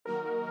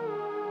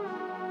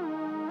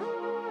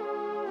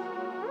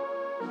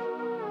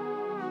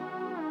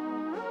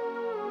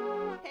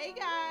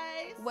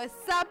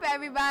What's up,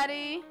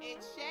 everybody?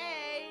 It's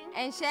Shay.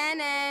 And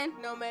Shannon.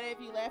 No matter if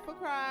you laugh or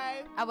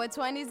cry, Our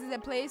 20s is a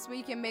place where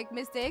you can make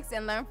mistakes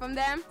and learn from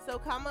them. so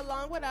come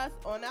along with us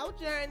on our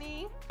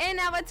journey. In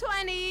our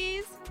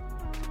 20s.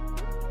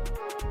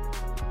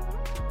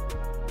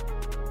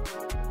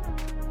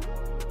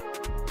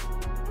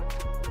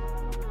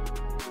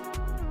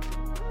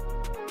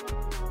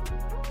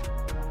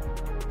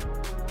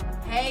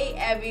 Hey,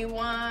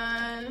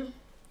 everyone.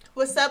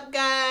 What's up,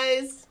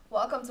 guys?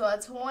 Welcome to our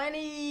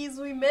 20s.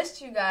 We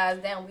missed you guys.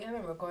 Damn, we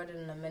haven't recorded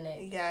in a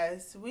minute.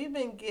 Yes, we've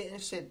been getting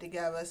shit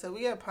together, so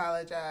we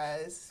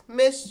apologize.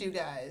 Missed you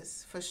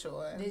guys, for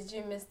sure. Did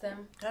you miss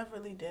them? I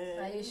really did.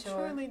 Are you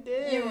sure? I really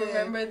did. You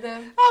remember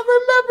them?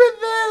 I remember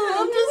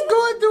them. I'm just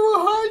going through a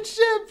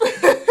hardship.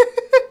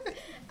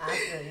 I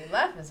feel you.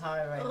 Life is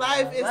hard right now.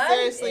 Life is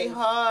seriously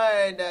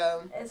hard.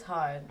 It's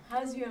hard.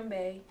 How's you and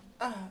Bae?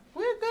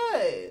 We're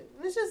good.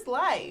 It's just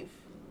life.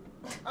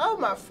 Oh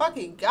my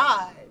fucking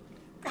God.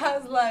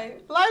 How's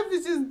life? Life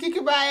is just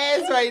kicking my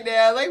ass right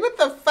now. Like, what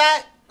the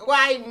fuck?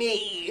 Why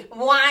me?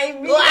 Why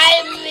me?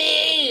 Why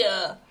me?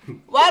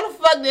 Why the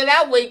fuck did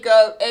I wake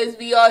up as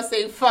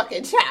Beyonce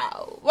fucking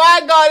child?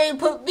 Why God didn't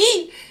put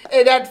me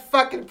in that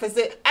fucking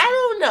position? I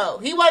don't know.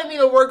 He wanted me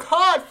to work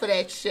hard for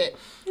that shit.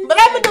 But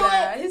I'm gonna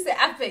do it. He said,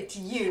 I picked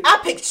you. I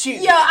picked you.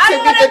 Yo, I to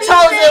don't be want the to be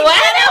chosen me. one.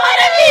 I don't want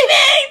to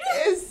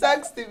be me. It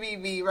sucks to be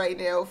me right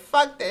now.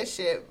 Fuck that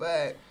shit.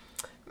 But,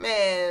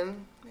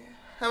 man,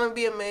 I'm going to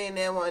be a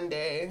millionaire one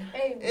day.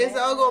 Amen. It's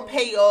all going to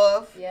pay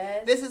off.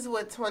 Yes. This is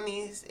what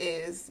 20s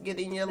is,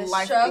 getting your The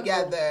life struggle.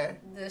 together.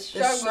 The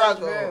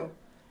struggle. Is real.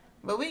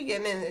 But we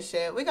getting into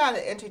shit. We got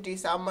to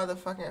introduce our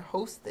motherfucking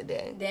host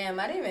today. Damn,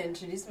 I didn't even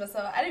introduce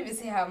myself. I didn't even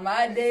see how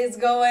my day's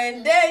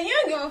going. Damn, you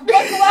don't give a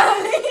fuck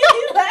about me.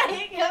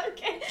 Like,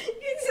 okay.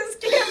 You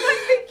just can't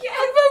fucking get.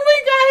 But we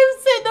got him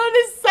sitting on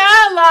the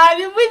sideline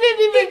and we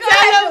didn't even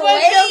tell him what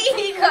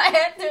He gonna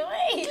have to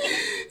wait.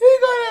 He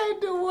gonna have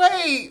to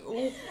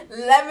wait.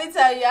 Let me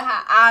tell you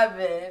how I've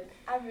been.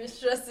 I've been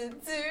stressing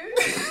too.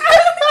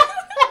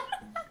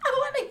 I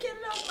want to get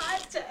it off my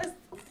chest.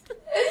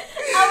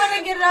 I want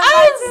to get it off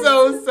my chest. I'm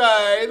so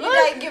sorry. You're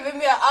not giving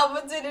me an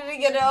opportunity to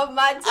get it off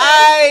my chest.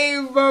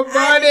 I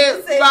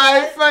bombarded say my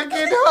that.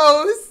 fucking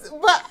host.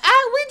 But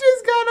we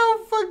just got our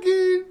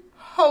fucking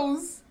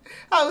host.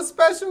 Our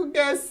special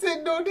guest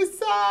sitting on the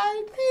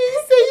side. He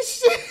didn't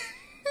say shit.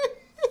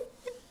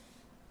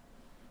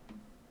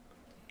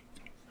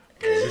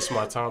 Is this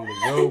my time to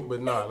go?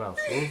 But nah,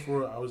 for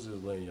real, I was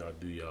just letting y'all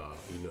do y'all,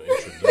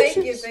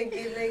 introductions. Thank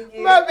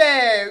you. My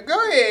bad.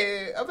 Go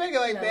ahead. I'm making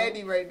like No.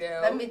 Mandy right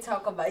now. Let me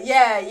talk about.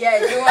 Yeah, you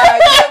are.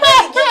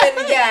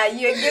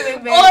 You're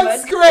giving very On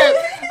much. script.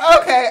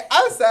 Okay,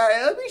 I'm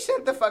sorry. Let me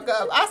shut the fuck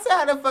up. I said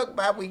how the fuck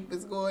my week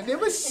was going. It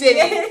was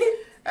shitty.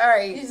 All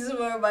right. You just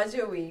worry about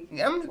your week.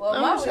 I'm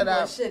My week shut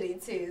up. was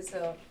shitty too,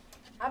 so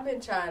I've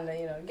been trying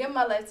to, get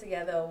my life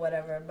together or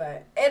whatever,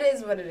 but it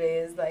is what it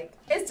is. Like,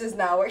 it's just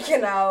not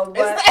working out,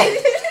 but...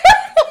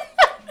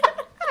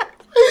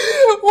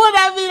 What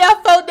I mean, I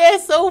felt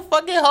that so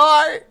fucking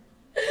hard.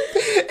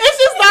 It's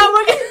just not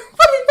working.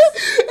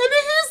 And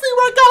it usually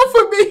work out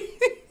for me.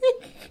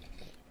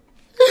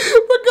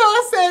 But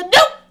God said,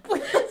 nope.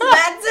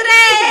 Not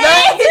today.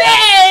 Not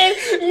today.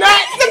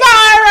 Not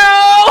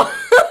tomorrow.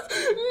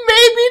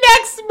 Maybe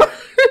next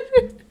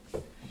month.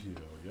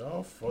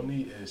 Y'all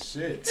funny as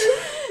shit.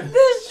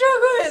 The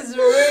struggle is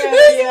real.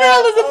 This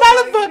girl is a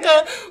motherfucker.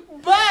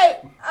 But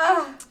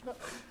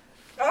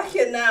I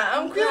cannot.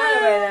 I'm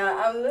crying right now.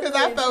 I'm because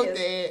literally I felt tears.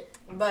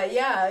 that. But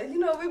yeah,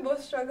 we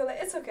both struggling.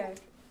 It's okay.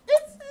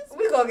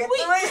 We gonna get through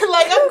it.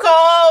 Like, I'm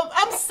calm.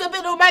 I'm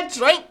sipping on my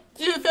drink.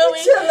 You feel me?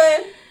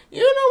 Chilling.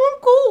 I'm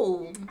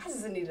cool. I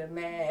just need a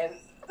man.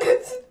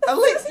 At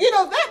least,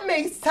 that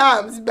makes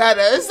times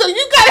better. So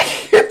you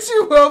gotta get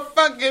you a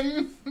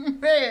fucking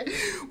man.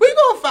 We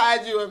gonna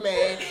find you a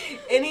man.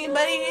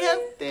 Anybody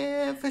out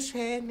there for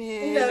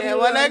Shannon? No,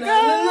 wanna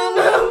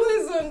no,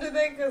 please don't do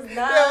that, cause They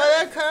now.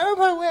 wanna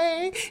come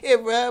away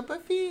and rub her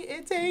feet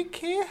and take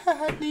care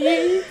of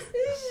me.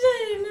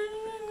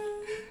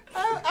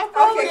 I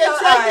probably Okay, attracted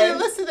to alright.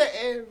 listen to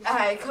him.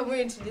 Alright, can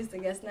we introduce the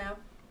guest now?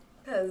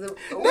 Cause Then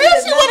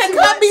she wanna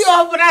cut me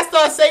off. off when I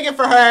start singing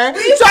for her,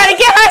 trying to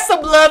get her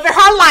some love in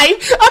her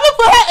life. I'm gonna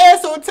put her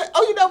ass on.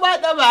 Oh, you know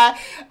what? Never mind.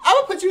 I'm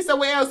gonna put you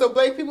somewhere else on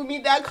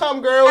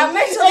BlakePeopleMeet.com, girl. I'm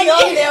actually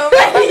on there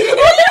already. I'm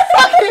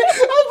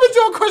gonna put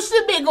you on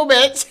Christian Mingle,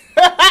 bitch.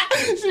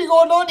 She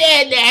going on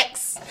there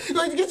next.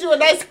 Going to get you a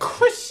nice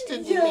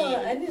Christian Yeah,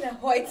 man. I need a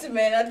white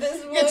man at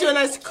this point. Get you a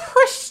nice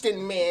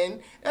Christian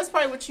man. That's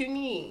probably what you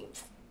need.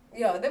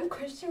 Yo, them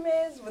Christian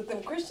mans with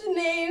them Christian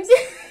names.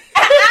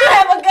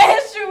 I have a good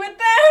history with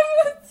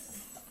them.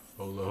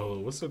 Hold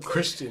on. What's a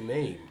Christian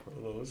name?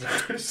 Hold on, what's a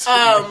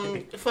Christian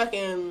name?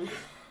 Fucking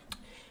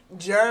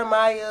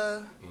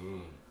Jeremiah,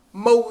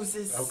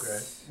 Moses. Okay.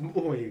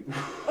 Wait.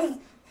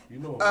 You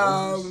know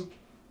Moses?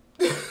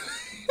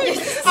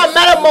 I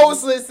met a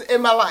Moses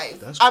in my life.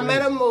 That's I crazy.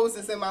 met a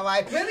Moses in my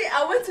life. Really,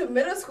 I went to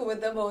middle school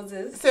with the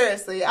Moses.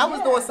 Seriously, I was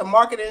Yeah. doing some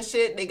marketing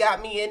shit. They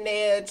got me in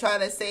there trying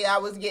to say I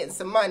was getting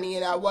some money,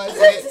 and I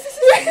wasn't.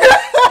 Yeah.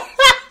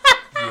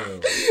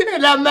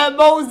 And I met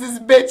Moses,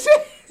 bitch.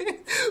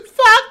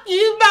 Fuck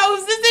you,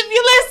 Moses, if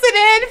you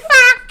listening.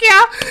 Fuck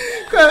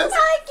you. Cause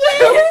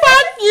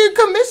fuck you,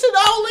 commission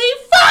only.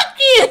 Fuck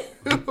you.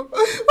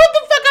 What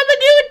the fuck I'm gonna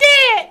do with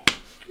that?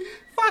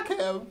 Fuck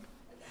him.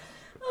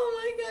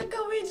 Oh my God,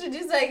 can we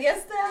introduce our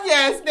guest now?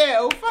 Yes,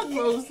 now. Fuck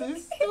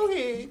Moses. Go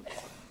ahead.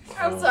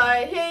 I'm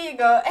sorry. Here you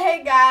go.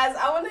 Hey guys,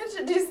 I want to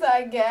introduce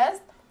our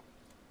guest.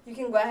 You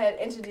can go ahead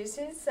and introduce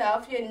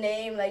yourself, your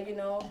name, like, you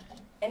know,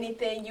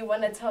 anything you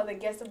want to tell the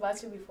guest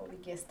about you before we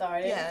get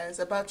started. Yes,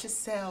 about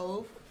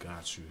yourself.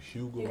 Got you,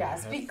 Hugo. You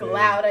gotta speak Hefe.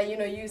 louder, you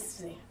know, you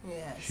see.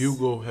 Yes.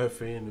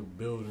 Hugo.jhefe in the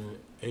building,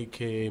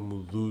 aka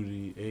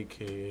Muludi,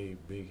 aka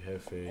Big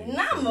Hefe.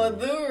 Not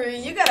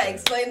Maduri. You gotta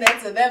explain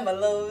that to them a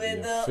little bit,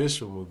 The though.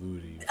 official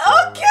Muludi.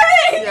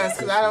 Okay. Yes,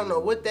 because I don't know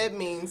what that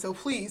means, so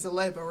please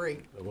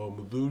elaborate. Well,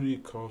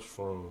 Muludi comes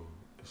from,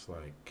 it's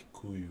like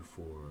Kikuyu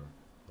for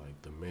like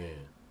the man,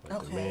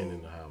 like the man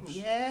in the house.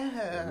 Yeah.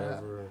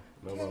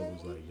 Whenever I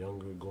was like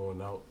younger,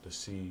 going out to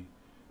see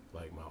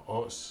like my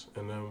aunts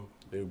and them,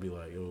 they would be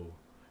like, yo,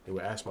 they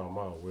would ask my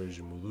mom, where's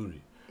your Muludi?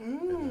 And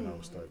then I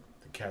would start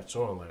to catch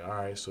on, like, all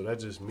right, so that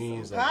just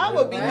means like I we're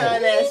would the be man.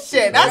 behind that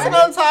shit. That's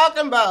what I'm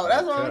talking about.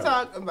 That's what I'm Okay.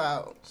 talking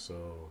about.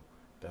 So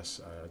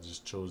that's I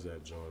just chose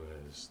that joint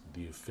as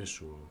the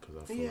official one because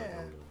I feel like Yeah.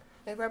 I'm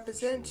It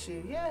represents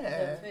you. The Yeah.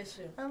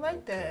 official. I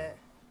like that.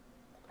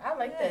 I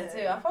like that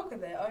too. I fuck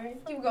with that. All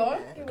right, keep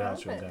going. the Keep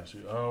got going. you, got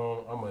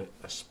you. I'm an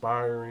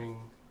aspiring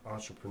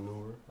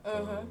entrepreneur.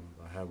 Uh-huh.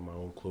 I have my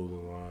own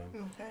clothing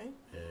line, Okay.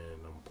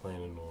 and I'm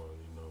planning on,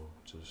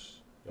 just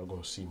y'all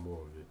gonna see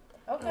more of it.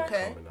 Okay.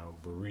 Okay. Coming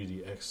out,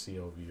 Baridi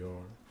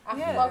XCLVR. I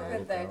Yeah. fuck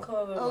with that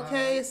clothing.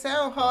 Okay, line. it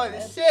sound hard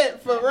as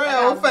shit for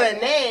real for the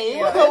name.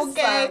 Yeah,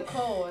 Okay. it's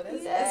cold.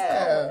 It's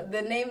Yeah. cold.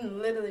 The name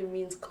literally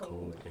means cold.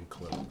 Cold and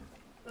clever.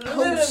 Oh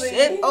Literally.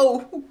 shit. Oh,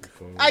 You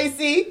feel me? I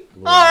see.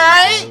 Little All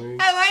right. economy.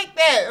 I like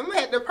that. I'm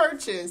gonna have to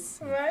purchase.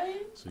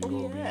 Right? So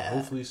you're gonna Yeah. be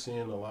hopefully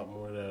seeing a lot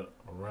more of that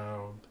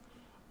around.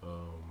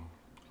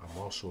 I'm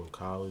also in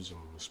college.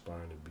 I'm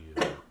aspiring to be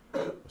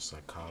a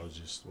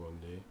psychologist one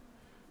day.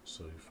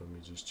 So you feel me?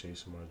 Just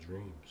chasing my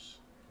dreams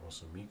on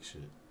some meek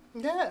shit.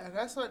 Yeah,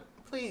 that's what.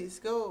 Please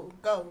go.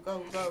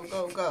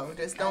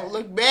 Just don't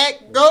look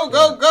back. Go.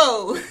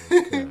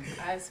 Okay.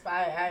 I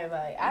aspire. I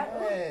like. I.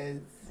 Yes.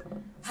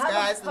 How long-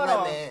 Sky's the hold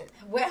on.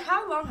 limit.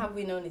 How long have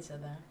we known each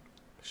other?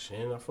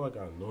 Shane, I feel like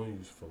I've known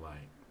you for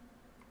like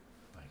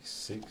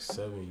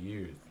 6-7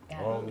 years.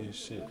 Yeah. Long as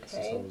shit. Since I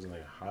Okay. was in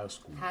like high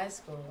school. High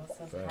school.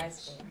 Since high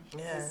Facts. school.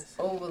 Yes. Since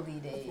overly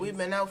days. We've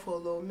been out for a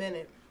little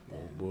minute. No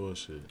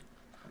bullshit.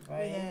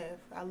 right. We have.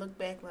 I look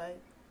back like,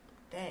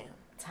 damn.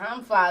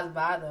 Time flies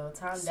by though.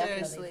 Time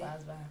Seriously. definitely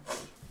flies by.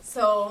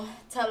 So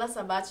tell us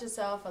about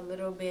yourself a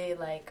little bit.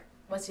 Like,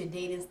 what's your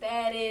dating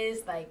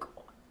status? Like,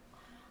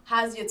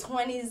 how's your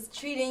 20s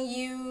treating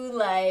you?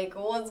 Like,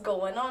 what's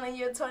going on in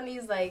your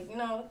 20s? Like,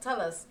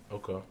 tell us.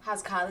 Okay.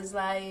 How's college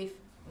life?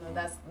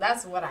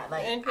 That's what I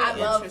like.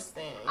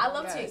 Interesting. I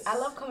love Yes. I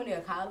love coming to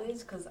college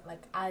because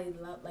I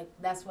love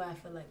that's why I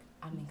feel like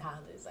I'm in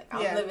college. Like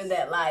I'm Yes. living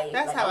that life.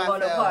 That's like, how I'm I going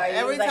feel. to parties.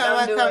 Every like, time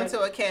I'm I come doing-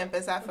 to a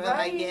campus, I feel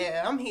Right? like,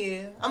 yeah, I'm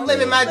here. I'm I'm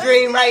living my living-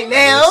 dream right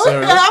now. Yes,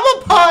 sir.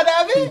 I'm a part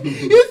of it.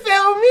 You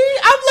feel me?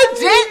 I'm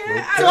legit.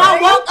 Yeah, So I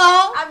I walk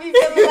off. I be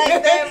feeling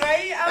like that,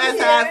 right? I'm That's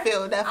here. how I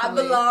feel.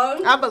 Definitely. I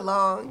belong. I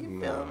belong. You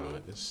feel Nah,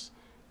 me?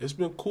 it's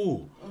been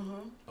cool.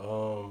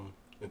 Mm-hmm.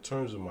 In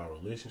terms of my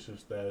relationship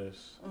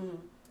status, Mm.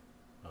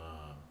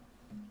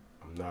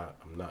 I'm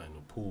not in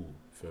the pool.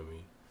 Feel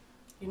me?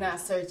 You're not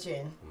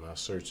searching. I'm not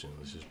searching.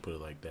 Let's just put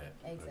it like that.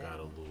 Exactly.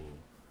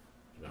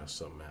 I got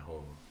something at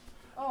home.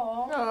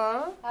 Oh,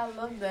 Aw. I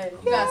love that.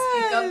 You gotta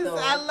speak up Yes, though.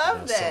 I I love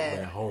got something at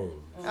that.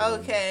 home.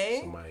 Okay.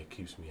 Somebody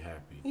keeps me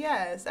happy.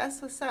 Yes,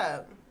 that's what's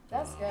up.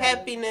 That's good.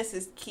 Happiness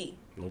is key.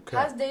 Okay.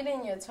 How's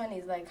dating in your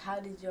 20s? Like, how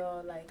did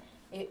y'all, like,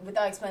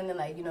 without explaining,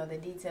 like, the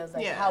details,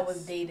 like, Yes. how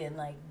was dating,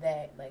 like,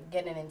 that, like,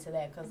 getting into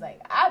that? Because, like,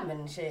 I've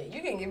been shit.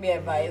 You can give me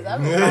advice.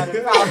 I've been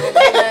having problems,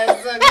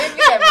 man, so give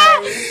me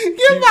advice.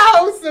 Give my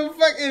host some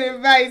fucking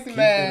advice, Keep it a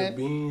man.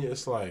 bean.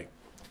 It's like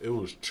it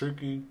was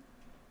tricky,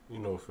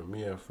 for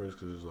me at first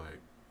because it's like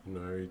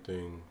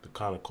everything, the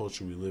kind of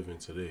culture we live in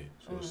today.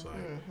 So it's like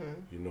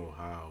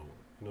how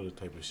the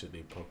type of shit they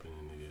pumping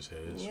in niggas'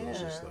 heads. So it's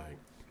just Yeah. like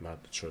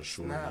not to trust It's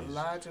not shorties.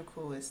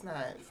 logical. It's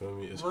not You feel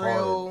me? It's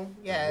real. hard.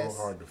 Yes. It's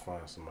real hard to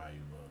find somebody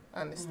you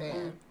love.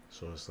 Understand.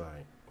 So it's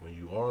like when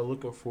you are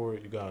looking for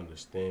it, you gotta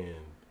understand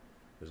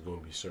there's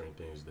gonna be certain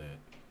things that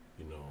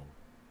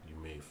you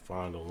may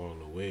find along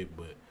the way,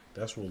 but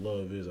that's what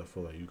love is. I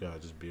feel like you gotta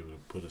just be able to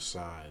put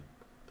aside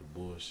the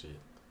bullshit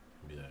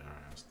and be like, all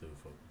right, I still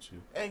fuck with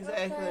you.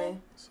 Exactly. Okay.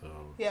 So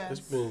Yes.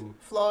 it's been.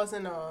 Flaws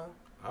and all.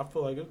 I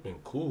feel like it's been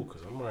cool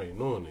because I'm already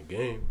knowing the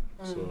game.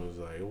 So it's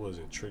like it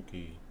wasn't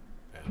tricky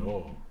at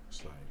all.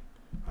 It's like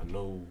I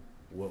know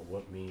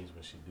what means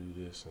when she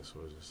do this, and so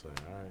it's just like,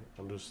 all right,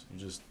 you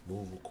just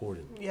move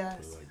accordingly. Yes.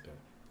 Put it like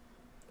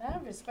that.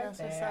 I respect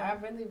that. I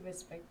really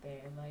respect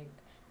that. Like,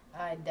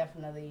 I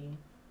definitely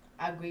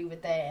agree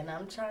with that, and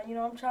I'm trying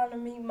to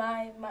meet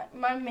my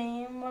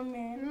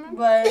man.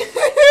 But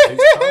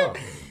Takes time.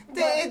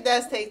 It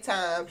does take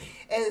time,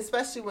 and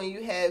especially when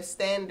you have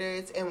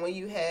standards and when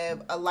you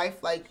have a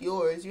life like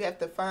yours, you have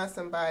to find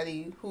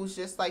somebody who's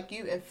just like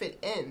you and fit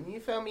in.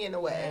 You feel me, in a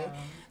way. Yeah.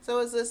 So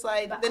it's just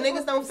like But the I niggas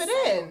go don't through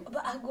fit in.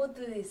 But I go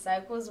through these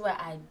cycles where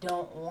I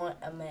don't want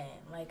a man.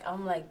 Like,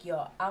 I'm like,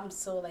 yo, I'm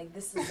so like,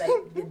 this is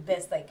like the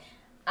best. Like,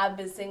 I've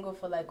been single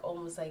for like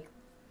almost like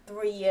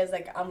 3 years.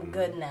 Like, I'm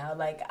good now.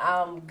 Like,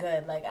 I'm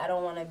good. Like, I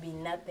don't want to be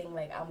nothing.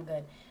 Like, I'm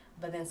good.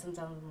 But then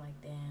sometimes I'm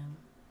like, damn,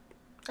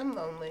 I'm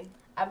lonely.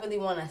 I really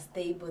want a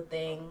stable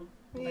thing.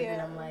 But then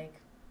I'm like,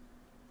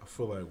 I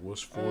feel like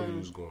what's for you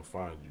is gonna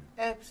find you.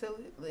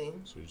 Absolutely.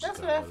 So you just That's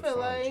gotta what I let it feel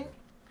find like. you.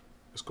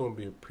 It's gonna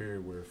be a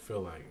period where it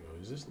feel like,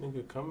 yo, is this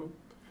nigga coming?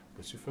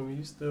 But you feel me?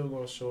 He's still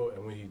gonna show up,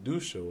 and when he do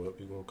show up,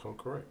 he gonna come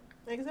correct.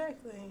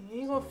 Exactly.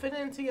 You're going to fit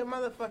into your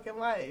motherfucking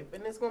life.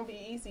 And it's going to be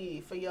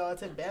easy for y'all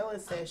to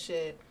balance that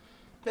shit.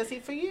 Especially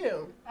for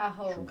you. I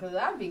hope, because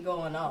I be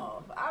going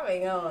off. I be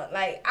going,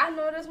 like, I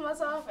notice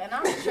myself, and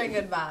I'm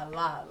triggered by a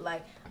lot.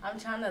 Like, I'm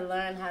trying to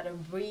learn how to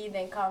breathe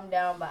and calm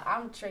down, but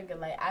I'm triggered.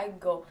 Like,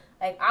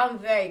 I'm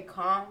very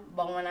calm,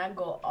 but when I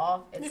go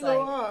off, it's You like,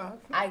 go off.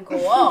 I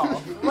go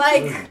off.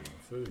 Like,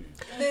 Feel you.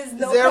 there's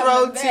no 0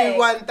 coming to back.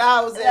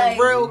 1,000 Like-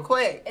 real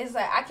quick. It's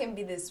like, I can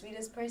be the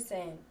sweetest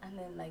person, and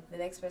then, like, the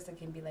next person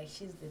can be like,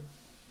 she's the...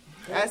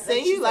 I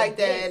seen you like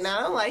that, and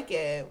I don't like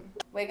it.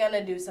 We're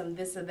gonna do some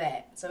this or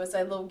that. So it's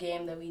a little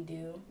game that we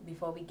do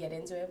before we get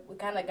into it. We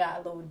kind of got a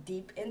little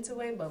deep into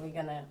it, but we're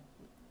gonna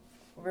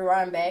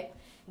rewind back,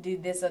 do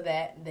this or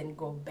that, then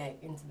go back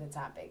into the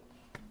topic.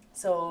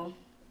 So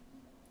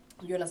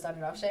you wanna start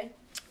it off, Shay?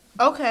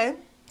 Okay.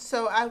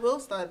 So I will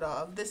start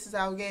off. This is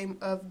our game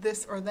of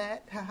this or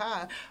that.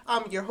 Haha.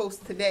 I'm your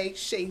host today,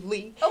 Shay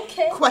Lee.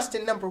 Okay.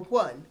 Question number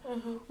 1.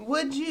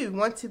 Would you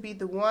want to be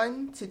the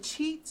one to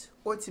cheat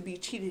or to be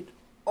cheated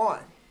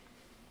on?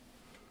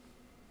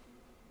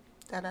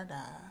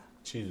 Da-da-da.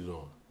 Cheated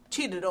on.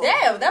 Cheated on.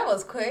 Damn, that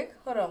was quick.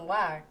 Hold on,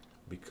 why?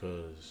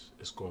 Because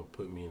it's gonna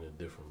put me in a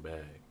different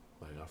bag.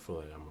 Like, I feel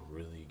like I'm gonna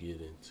really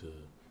get into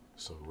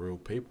some real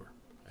paper.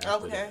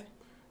 after Okay. that.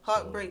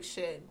 Heartbreak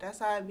shit. That's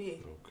how it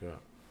be. Okay.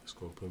 It's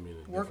gonna put me in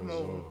a Work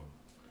different mode.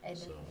 zone.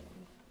 So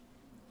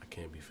I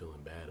can't be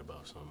feeling bad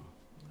about something.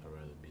 I'd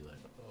rather be like,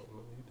 oh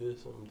no, you did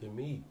something to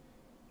me.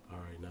 All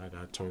right, now I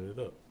gotta turn it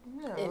up.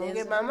 Yeah, It I'll is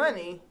get my okay.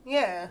 money.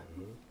 Yeah.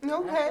 I feel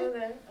Okay.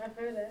 that. I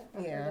feel that.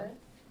 Yeah.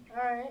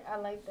 All right, I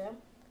like that.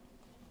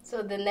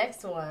 So the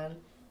next one,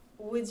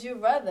 would you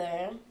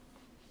rather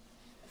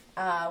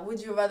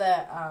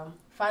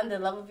find the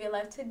love of your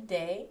life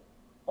today,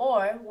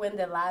 or win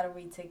the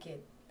lottery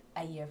ticket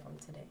a year from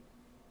today?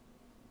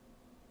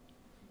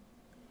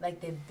 Like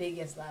the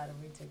biggest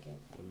lottery ticket.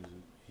 What is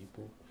it?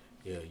 April?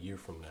 Yeah, a year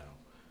from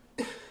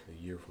now. A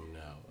year from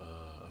now.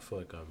 I feel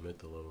like I met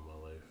the love of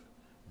my life.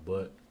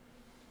 But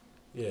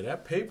yeah,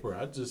 that paper,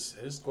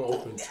 it's gonna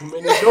open too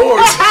many doors.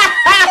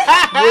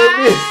 You know what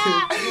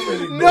I mean?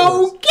 Too many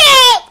No doors.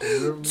 cap! You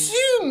hear me?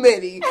 Too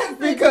many.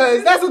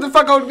 Because that's what the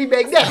fuck I want to be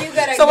back then. You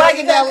gotta So when go- I get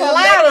you that gotta come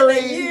back in a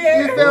lottery,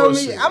 year. you feel me?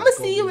 Bullshit. I'm gonna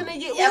see you in a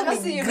year. Yeah, We'll I'ma be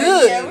see you in a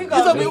good. year. We You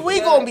gonna feel me? be We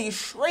good. gonna be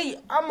straight.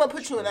 I'm gonna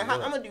put you in a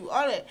house. I'm gonna do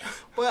all that.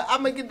 But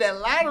I'm gonna get that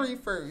lottery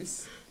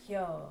first.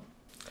 Yo,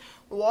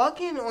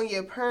 Walking on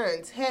your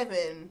parents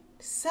having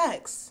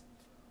sex,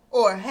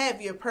 or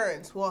have your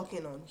parents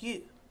walking on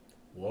you.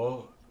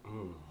 Whoa.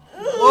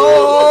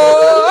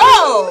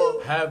 Whoa!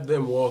 Have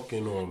them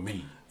walking on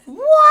me.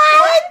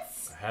 What?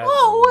 Have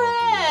Oh, them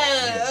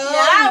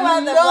walking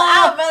on me.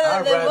 yeah,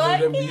 I'd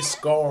rather them be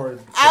scarred.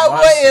 for I my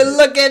wouldn't sake.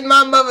 look at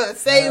my mother the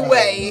same Hell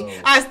way. no.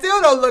 I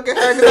still don't look at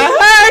her because I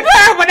heard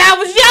her when I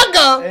was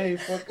younger. Hey,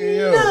 fucking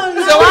yo. So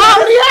I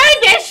already heard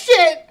that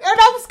shit. And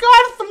I'm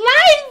scarred for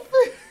life.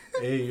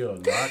 Hey, yo,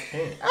 no, I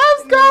can't.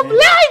 I'm scarred for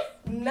life.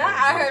 nah,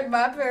 I heard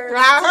my parents. I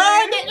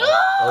heard it. Oh,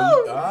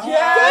 Ooh. you, ah.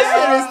 That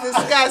shit is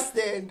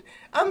disgusting.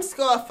 I'm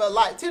scarred for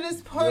life. To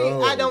this point,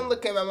 Yo. I don't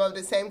look at my mother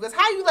the same because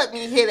how you let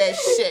me hear that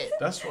shit?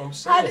 That's what I'm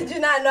saying. How did you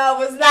not know I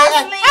was not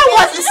sleeping? I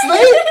wasn't asleep.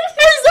 I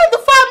just had to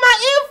find my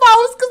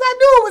earphones because I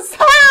knew it was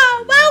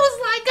time. I was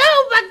like,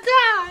 oh my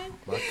God.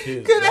 My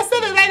kids. Because I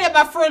said it ain't at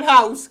my friend's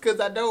house because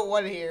I don't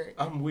want to hear it.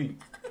 I'm weak.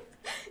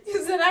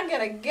 You said I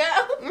gotta go.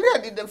 I'm going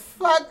to get the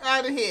fuck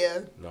out of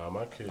here. Nah,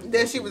 my kids.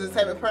 Then she was the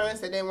type of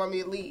parents that didn't want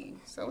me to leave.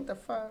 So what the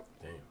fuck?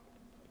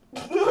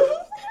 Damn.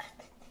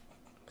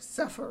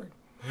 Suffering.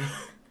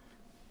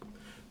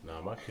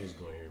 Nah, my kids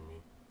gonna hear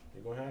me.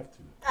 They're gonna have to.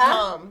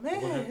 Oh,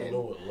 They're gonna have to man. know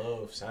what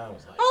love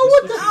sounds like. Oh,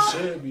 this what what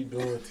you should be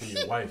doing to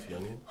your wife,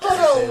 youngin. Hold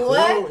on, You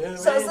what? know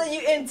So, I mean? so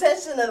you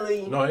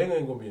intentionally? No, it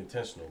ain't gonna be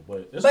intentional,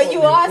 but it's But gonna you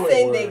be a are point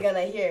saying where they're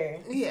gonna hear.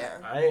 Yeah.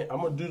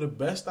 I'm gonna do the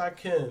best I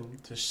can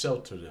to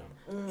shelter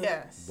them,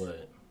 Yes.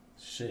 but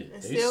shit,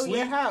 It's they still sleep.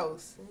 your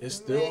house. It's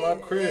still my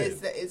crib.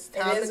 It's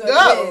time is to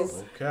what it go.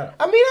 is. Okay.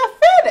 I mean, I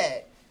feel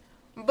that.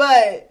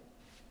 But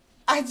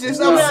I'm It's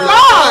scarred. not-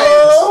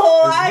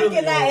 Oh, It's I really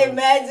cannot on.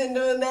 imagine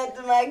doing that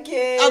to my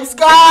kids. I'm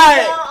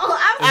scarred. No,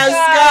 I'm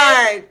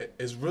scarred. scarred.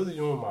 It's really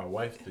on my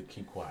wife to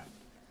keep quiet.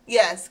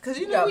 Yes, because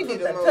you know we do put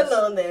the that most.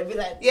 pillow on there and be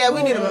like, Yeah,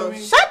 we do the know what I most.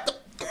 mean? Shut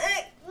the.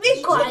 Be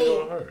It's really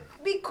on quiet. her.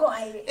 Be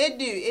quiet. It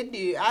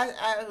do.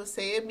 I would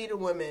say it be the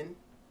women.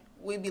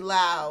 We be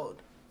loud.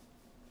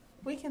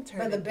 We can turn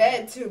But the it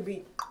bed too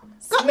be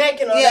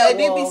smacking on Yeah, that it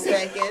do be wall.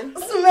 smacking.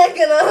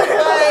 Smacking on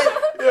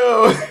that But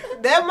Yo.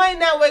 that might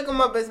not wake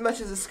them up as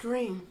much as a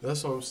scream.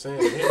 That's what I'm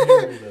saying. Him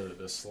hearing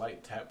the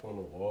slight tap on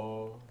the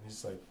wall.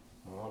 He's like,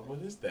 Mom,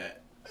 what is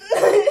that?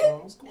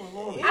 Mom, what's going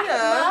on? Yeah.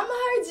 Mom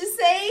heard you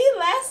say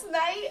last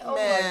night. Oh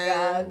Man. my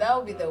God, that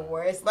would be the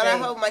worst. But I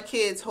thing. hope my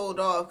kids hold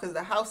off because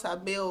the house I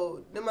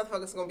build, them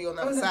motherfuckers gonna be on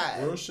the other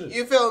side. Real shit.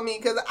 You feel me?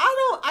 Because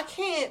I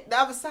can't, the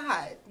other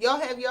side. Y'all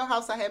have your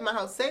house, I have my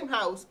house, same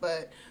house,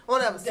 but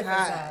on the other Different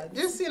side. sides.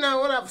 Just, on the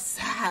other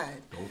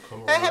side. Don't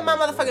come I have my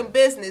around this motherfucking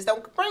business.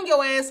 Don't bring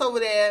your ass over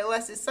there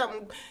unless it's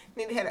something.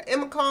 Need to have an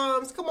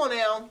intercoms. Come on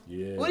now.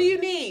 Yeah. What do you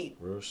need?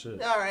 Real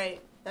shit. All right.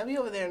 I'll be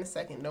over there in a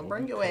second. Don't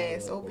bring be your coming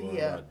ass up over around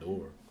here. my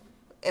door.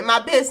 In my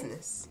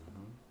business.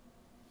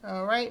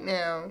 All right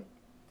now.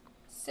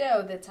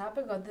 So the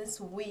topic of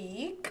this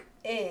week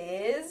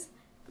is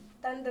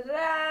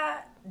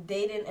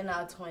dating in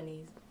our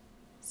 20s.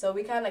 So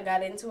we kind of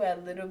got into it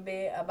a little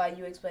bit about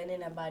you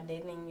explaining about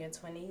dating in your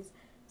 20s.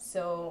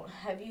 So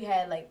have you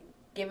had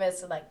give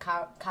us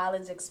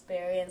college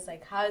experience?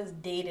 Like how is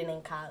dating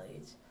in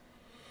college?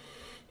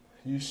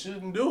 You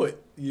shouldn't do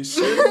it. You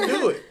shouldn't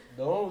do it.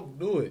 Don't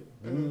do it.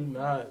 Do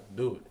not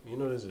do it.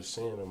 There's a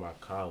saying in my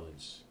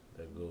college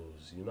that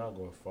goes, you're not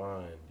going to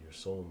find your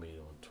soulmate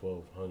on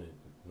 1200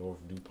 North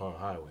DuPont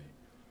Highway.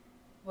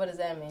 What does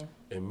that mean?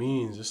 It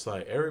means it's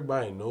like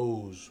everybody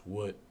knows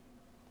what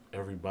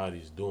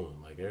everybody's doing.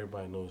 Like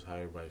everybody knows how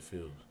everybody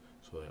feels.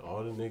 So like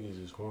all the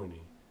niggas is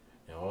horny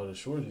and all the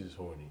shorties is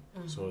horny.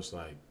 Mm-hmm. So it's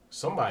like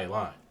somebody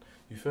lying.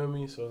 You feel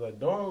me? So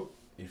it's like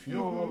if you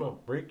don't want to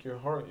break your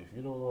heart, if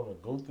you don't want to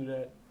go through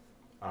that,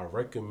 I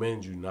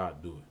recommend you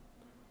not do it.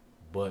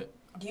 But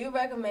do you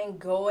recommend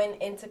going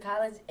into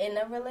college in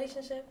a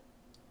relationship?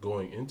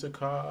 going into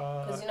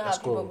college, Because you know how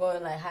people go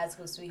in high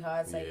school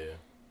sweethearts. Yeah,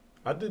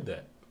 I did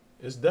that.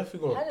 It's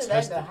definitely going How to did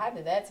test that go? it. How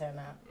did that turn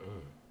out?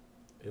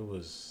 It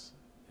was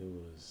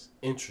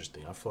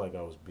interesting. I feel like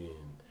I was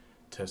being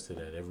tested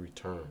at every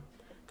turn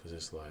because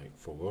it's like,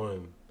 for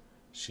one,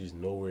 she's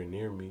nowhere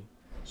near me,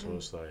 so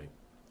it's like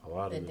a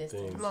lot of the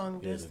things. Long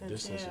the distance,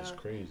 distance is yeah.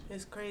 crazy.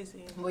 It's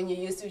crazy. When you're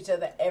used to each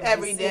other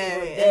every Day.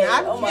 single day. And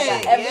I Oh my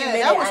can't. God, every Yeah,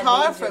 minute that was I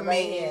hard need you for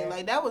right me. here.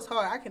 Like, that was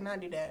hard. I could not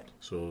do that.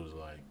 So it was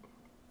like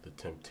the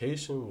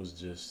temptation was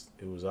just,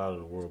 it was out of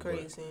the world.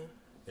 Crazy.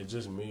 But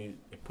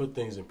it put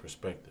things in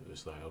perspective.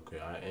 It's like, okay,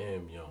 I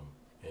am young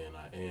and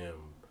I am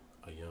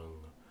a young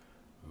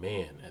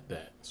man at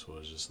that. So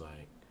it's just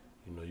like,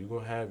 you're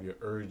going to have your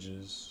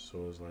urges.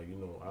 So it's like,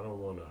 I don't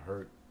want to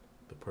hurt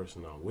the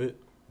person I'm with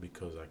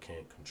because I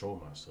can't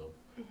control myself.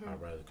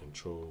 I'd rather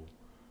control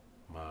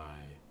my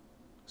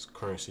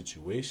current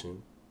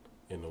situation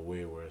in a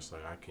way where it's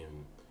like I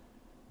can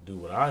do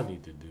what I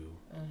need to do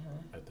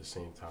at the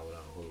same time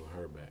without holding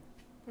her back.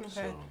 Okay.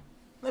 So,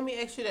 Let me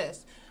ask you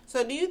this.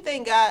 So I'm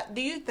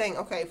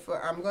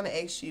going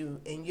to ask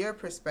you in your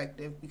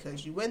perspective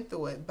because you went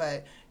through it,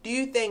 but do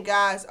you think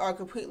guys are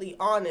completely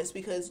honest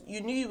because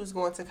you knew you was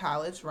going to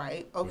college,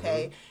 right?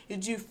 Okay.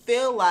 Did you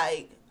feel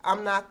like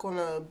I'm not going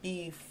to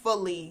be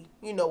fully,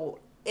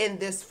 in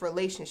this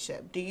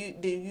relationship? Do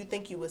you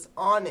think you was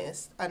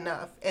honest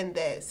enough in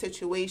that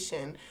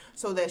situation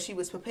so that she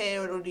was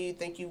prepared, or do you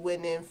think you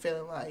went in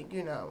feeling like,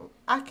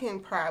 I can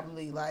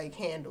probably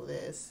handle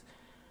this?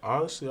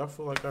 honestly, I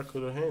feel like I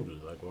could have handled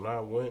it. Like when I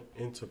went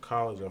into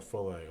college, I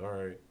felt like, all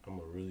right, I'm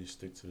gonna really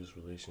stick to this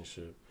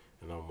relationship,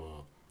 and I'm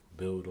gonna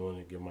build on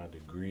it, get my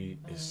degree.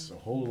 It's a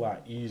whole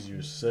lot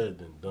easier said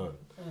than done.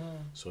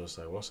 So it's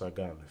like once I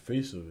got in the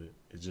face of it,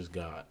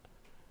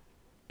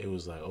 it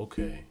was like,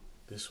 okay,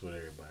 this is what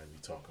everybody be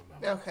talking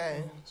about.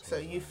 Okay, so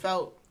you like,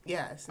 felt,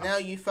 yes, now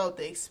you felt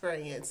the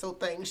experience, so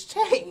things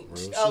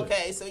changed.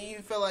 Okay, so you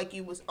feel like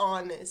you was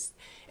honest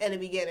in the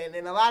beginning,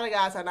 and a lot of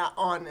guys are not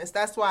honest.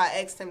 That's why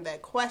I asked him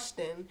that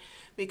question,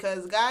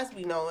 because guys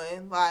be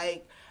knowing,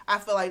 like, I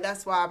feel like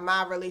that's why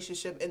my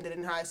relationship ended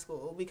in high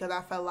school, because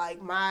I felt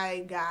like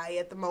my guy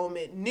at the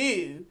moment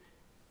knew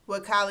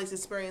what college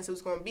experience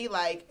was going to be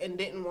like and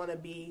didn't want to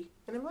be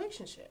in a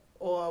relationship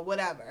or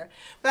whatever.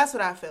 But that's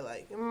what I feel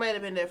like. It might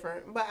have been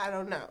different, but I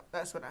don't know.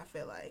 That's what I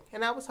feel like.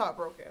 And I was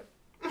heartbroken.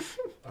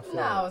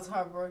 I was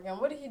heartbroken.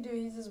 What did he do?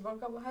 He just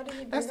broke up? How did he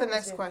break That's up the with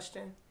next you?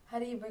 question. How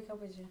did he break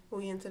up with you?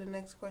 We into the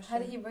next question. How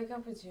did he break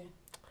up with you?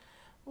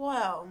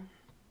 Well,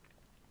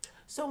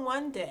 so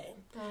one day,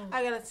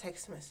 I got a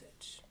text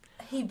message.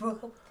 He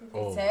broke up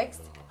through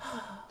text? No.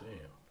 Damn.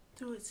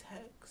 Through a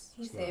text.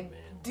 He That's said, not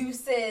manly.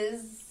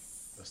 deuces.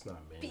 That's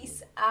not man.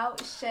 Peace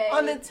out, Shay.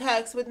 On the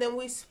text, but then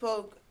we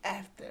spoke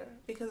after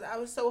because I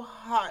was so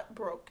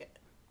heartbroken.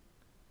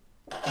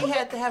 he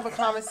had to have a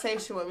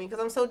conversation with me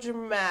because I'm so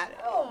dramatic.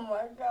 Oh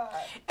my god.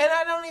 And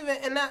I don't even,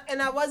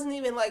 and I wasn't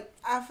even like,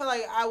 I feel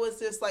like I was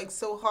just like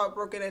so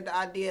heartbroken at the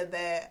idea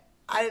that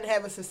I didn't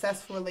have a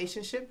successful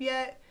relationship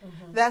yet.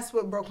 Mm-hmm. That's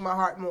what broke my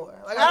heart more.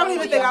 Like, I don't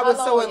even think I was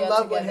so in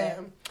love with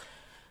him.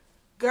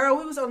 Girl,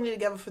 we was only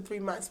together for 3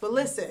 months. But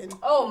listen.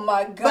 Oh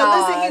my god.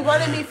 But listen, he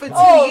wanted me for 2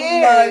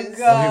 years. My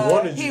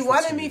god. He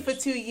wanted me for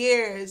 2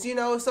 years, you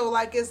know. So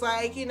like it's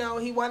like, you know,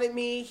 he wanted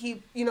me.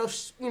 He,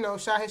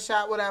 shot his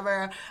shot,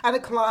 whatever. I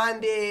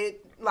declined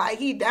it. Like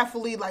he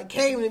definitely like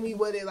came to me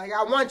with it. Like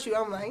I want you.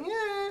 I'm like,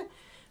 yeah,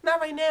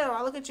 not right now.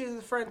 I look at you as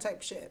a friend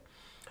type shit.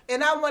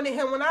 And I wanted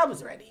him when I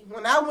was ready.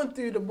 When I went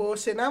through the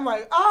bullshit, and I'm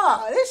like,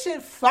 this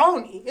shit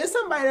phony. It's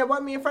somebody that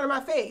want me in front of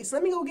my face.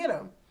 Let me go get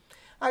him.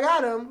 I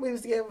got him. We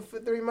was together for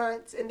 3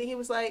 months. And then he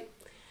was like,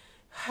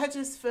 I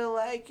just feel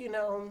like,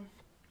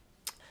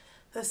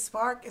 the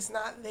spark is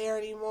not there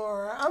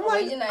anymore. I'm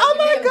like, oh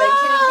my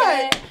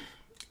God.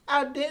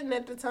 I didn't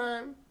at the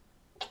time.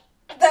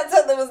 That's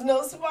how there was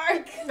no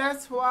spark.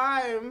 That's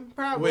why,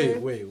 probably.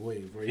 Wait.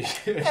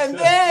 And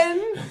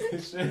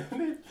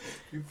then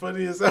you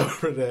funny as hell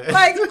for that.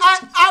 Like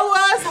I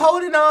was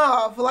holding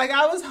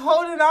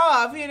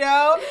off.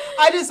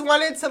 I just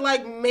wanted to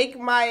like make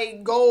my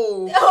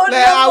goal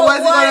that I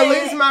wasn't gonna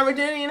lose my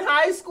virginity in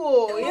high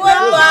school.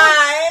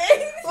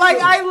 Why? Like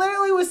I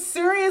literally was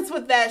serious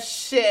with that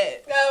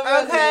shit.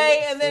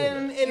 Okay, and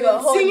then in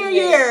senior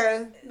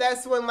year,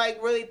 that's when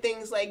like really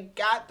things like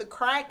got the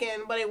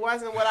cracking, but it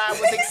wasn't what I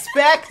was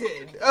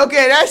expected.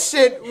 Okay, that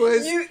shit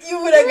was. You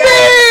would have got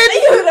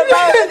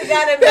it.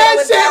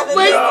 That shit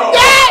was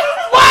that.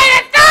 What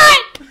I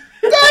thought.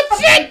 That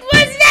shit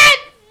was that.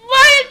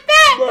 What I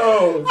thought.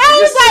 Bro, I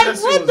was like,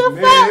 what the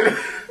fuck?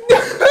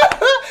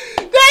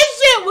 That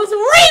shit was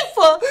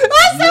reefer. I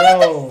said, what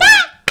the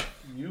fuck?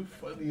 You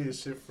funny as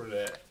shit for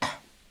that.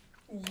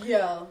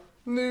 Yo.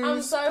 News,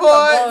 I'm sorry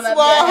sports, for blowing up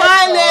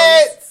your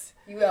headphones.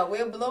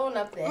 We're blowing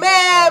up there.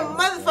 Man,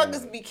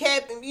 motherfuckers be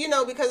capping,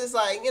 because it's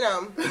like, you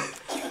listen.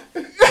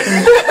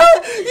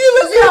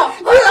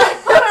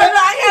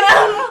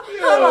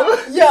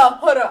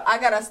 Hold on. I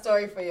got a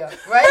story for you,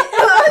 right?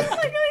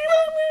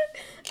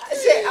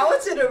 Shay, I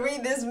want you to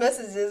read these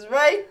messages,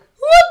 right?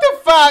 What the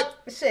fuck?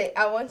 Shay,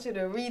 I want you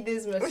to read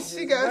these messages,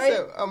 she got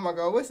right? Oh my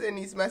God, what's in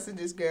these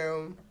messages,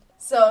 girl?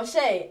 So,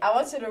 Shay, I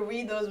want you to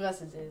read those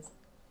messages.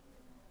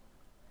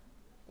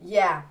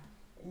 Yeah.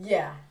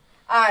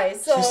 Alright,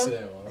 so she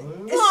said, I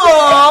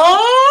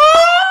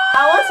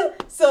want you.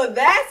 So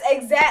that's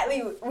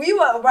exactly. We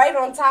were right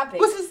on topic.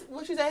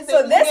 What you say?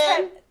 So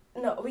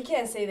no, we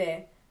can't say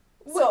that.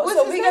 So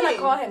we're gonna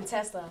call him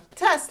Tesla.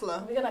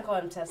 We're gonna call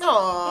him Tesla.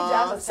 Aww, He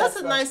drives a Tesla. That's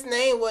a nice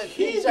name. What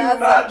he do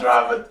not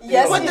drive a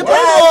Yes, what he the does.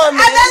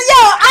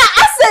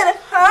 I said,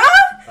 huh?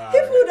 He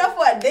pulled up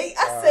for a date.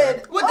 I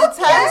said, with the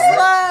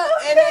Tesla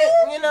and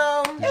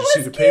it, Did you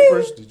see the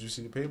papers? Did you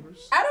see the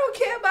papers? I don't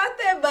care about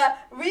that,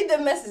 but read the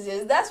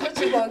messages. That's what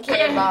you're gonna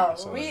care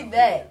about. Read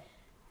that.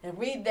 And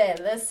read that.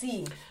 Let's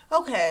see.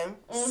 Okay,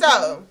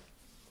 so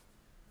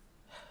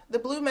the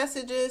blue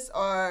messages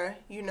are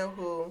you know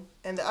who,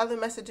 and the other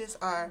messages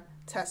are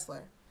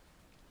Tesla.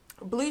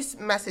 Blue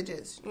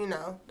messages,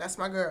 that's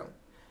my girl.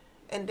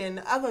 And then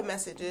the other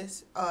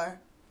messages are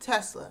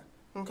Tesla.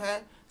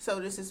 Okay, so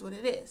this is what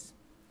it is.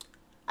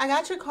 I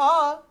got your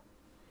call.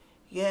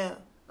 Yeah,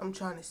 I'm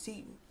trying to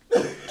see you.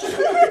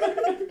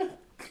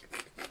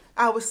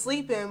 I was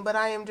sleeping, but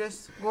I am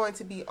just going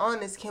to be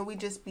honest. Can we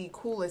just be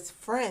cool as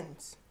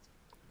friends?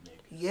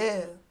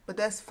 Yeah, but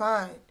that's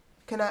fine.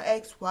 Can I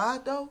ask why,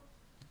 though?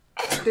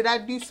 Did I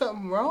do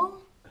something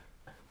wrong?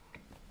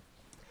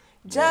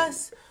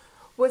 Just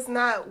was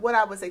not what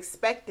I was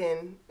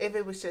expecting if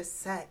it was just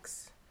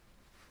sex.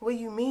 What do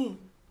you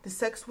mean? The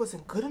sex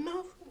wasn't good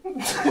enough?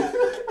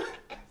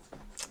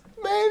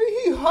 Man,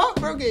 he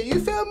heartbroken. You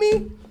feel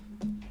me?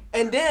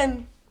 And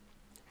then,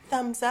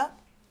 thumbs up,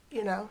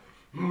 You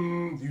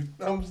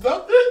thumbs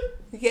up it?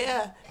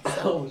 Yeah.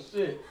 Oh,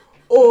 shit.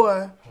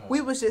 Or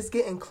we was just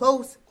getting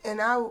close and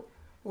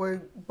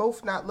we're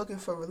both not looking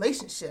for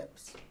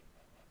relationships.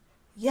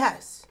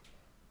 Yes.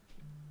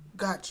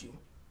 Got you.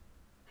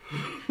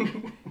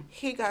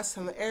 He got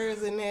some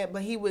errors in there,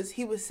 but he was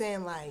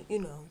saying like,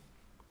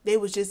 they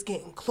was just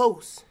getting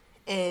close.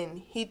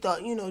 And he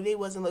thought, they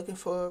wasn't looking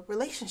for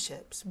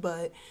relationships.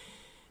 But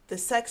the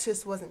sex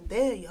just wasn't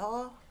there,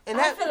 y'all. And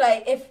I feel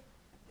like if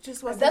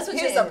just wasn't that's what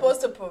hitting. you're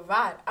supposed to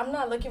provide. I'm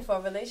not looking for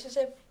a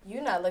relationship.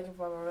 You're not looking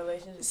for a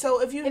relationship.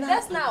 So if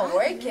that's not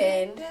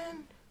working,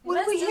 then what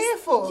are we here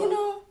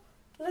for?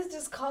 Let's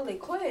just call it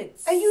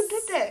quits. And you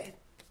did that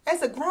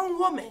as a grown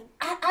woman.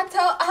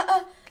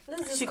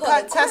 Let's just she call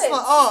cut it quits. Tesla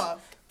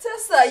off.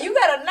 Tesla, you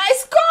got a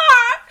nice car.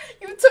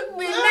 You took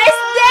me a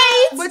nice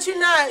date. But you're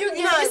not. You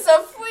gave me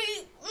some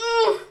free.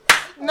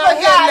 Not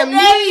hitting the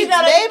meats,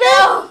 baby.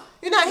 Go.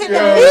 You're not hitting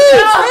the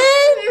meats,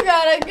 man. You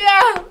gotta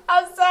go.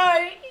 I'm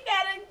sorry. You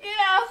gotta go.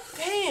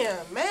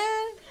 Damn,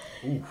 man.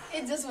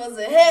 It just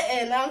wasn't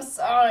hitting. I'm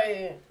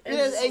sorry.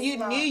 And you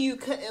knew you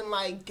couldn't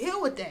like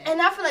deal with that.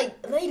 And I feel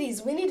like,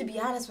 ladies, we need to be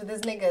honest with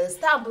this nigga.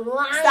 Stop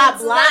lying. Stop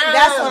lying.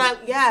 That's what I'm.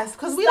 Yes,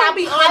 because we don't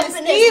be honest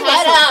either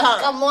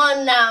sometimes. Come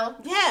on now.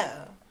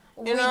 Yeah.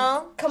 You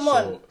know? Come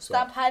on. So,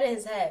 Stop hiding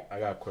his head. I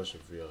got a question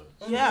for y'all.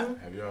 Yeah.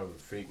 Have y'all ever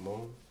fake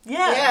moan?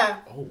 Yeah.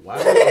 Oh,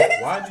 why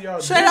do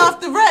y'all Straight do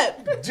off the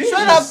rip. Jesus.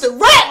 Straight off the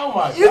rip. Oh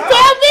my God. You feel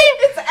me?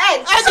 It's an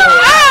X.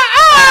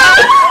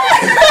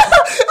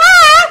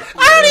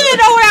 I don't even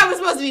know what I was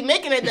supposed to be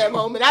making at that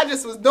moment. I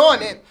just was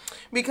doing it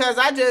because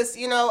I just,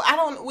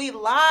 we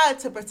lied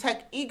to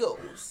protect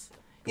egos.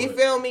 You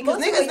feel me?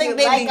 Because niggas think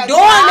they be doing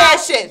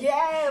that shit.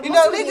 Yeah,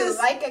 niggas you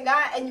like a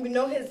guy and you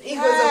know his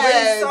ego is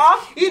already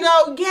soft.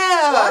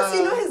 Once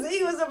you know his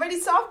ego is already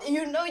soft, and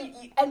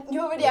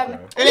you already have.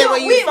 And then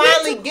when you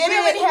finally get it, we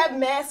already have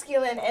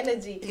masculine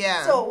energy.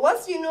 Yeah. So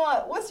once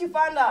you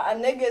find out a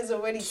nigga is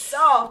already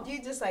soft, you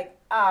just like,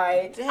 all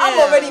right, I'm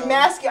already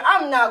masculine.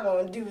 I'm not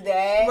gonna do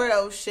that.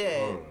 Real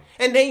shit.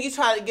 And then you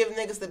try to give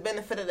niggas the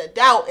benefit of the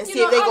doubt and see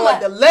if they're I'm going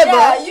to deliver.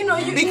 Yeah,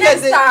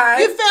 because next time.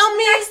 You feel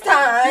me? Next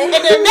time. And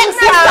the next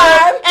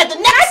time. At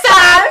the next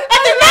time.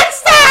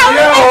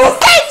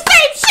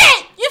 Same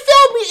shit. You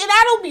feel me? And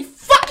I don't be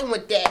fucking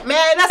with that,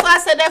 man. That's why I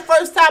said that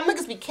first time.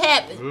 Niggas be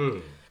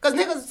capping. Because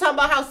niggas was talking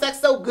about how sex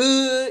so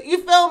good.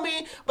 You feel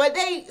me? But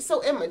they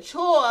so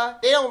immature,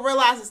 they don't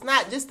realize it's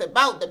not just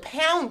about the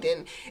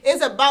pounding.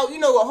 It's about, a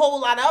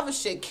whole lot of other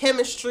shit.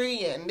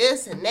 Chemistry and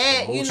this and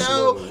that,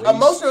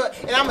 Emotional.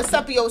 And I'm a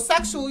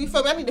sapiosexual. You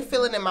feel me? I need to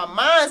feel it in my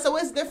mind. So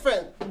it's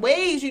different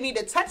ways you need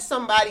to touch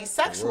somebody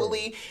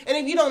sexually. And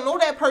if you don't know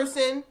that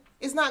person,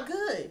 it's not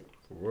good.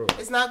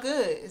 It's not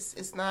good. It's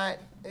just not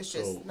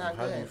good.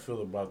 How do you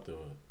feel about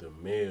the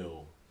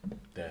male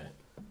that...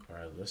 All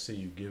right, let's say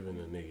you giving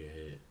a nigga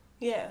head.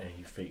 Yeah. And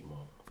he fake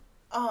moan.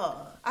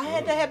 I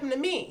had that happen to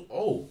me.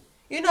 Oh.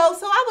 So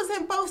I was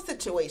in both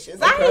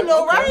situations. I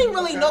didn't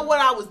really know what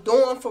I was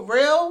doing for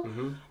real,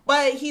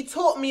 but he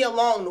taught me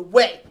along the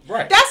way.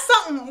 Right. That's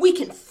something we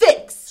can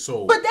fix.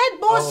 But that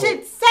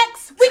bullshit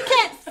sex, we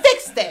can't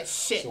fix that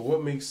shit. So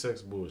what makes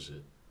sex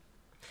bullshit?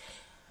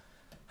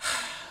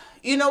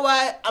 You know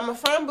what? I'm a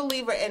firm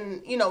believer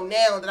in,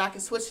 now that I can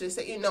switch this,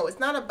 it's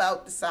not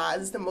about the size,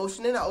 it's the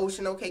motion in the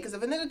ocean, okay? Because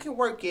if a nigga can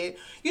work it,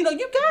 you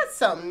got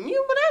something,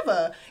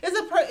 whatever.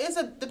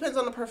 It depends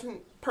on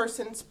the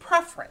person's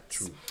preference.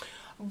 True.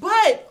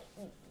 But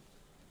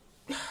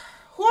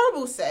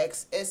horrible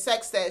sex is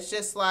sex that's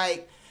just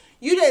like,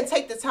 you didn't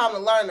take the time to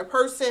learn the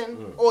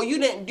person, or you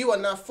didn't do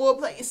enough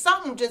foreplay.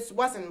 Something just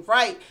wasn't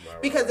right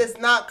because it's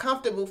not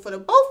comfortable for the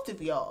both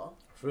of y'all.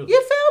 You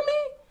feel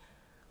me?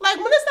 Like,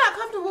 when it's not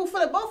comfortable for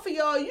the both of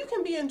y'all, you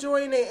can be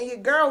enjoying it and your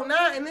girl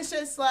not, and it's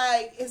just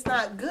like, it's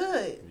not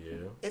good.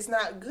 Yeah. It's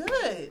not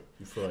good.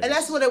 Like and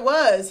that's what it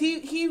was. He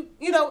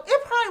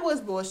it probably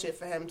was bullshit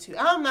for him too.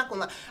 I'm not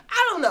gonna lie.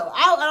 I don't know.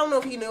 I don't know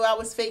if he knew I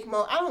was fake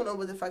mode. I don't know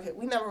what the fuck.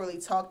 We never really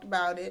talked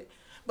about it.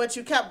 But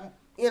we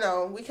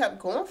kept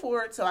going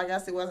for it, so I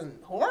guess it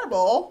wasn't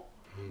horrible.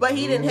 But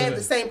he didn't have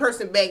the same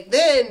person back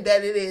then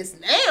that it is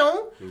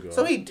now.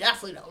 So he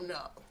definitely don't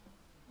know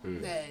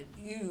that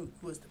you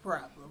was the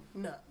problem.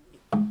 No.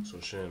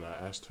 So Shannon,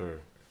 I asked her,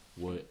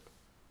 what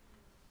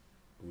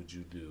would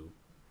you do?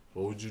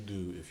 What would you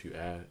do if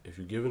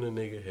you're giving a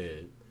nigga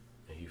head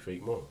and he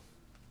fake moan?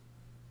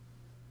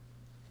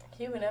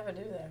 He would never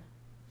do that.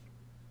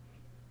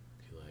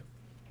 He like,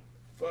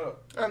 fuck.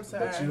 I'm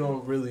sorry. But you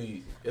don't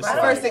really. It's My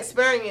like, first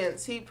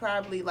experience, he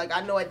probably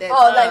I know at that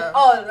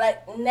time.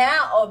 Like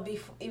now or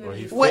before, even or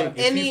before. Fake,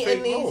 any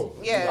moan,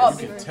 yeah.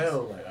 You can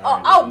tell like.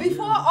 With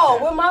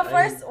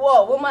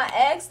my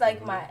ex,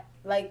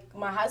 like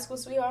my high school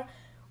sweetheart.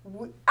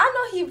 I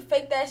know he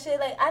faked that shit.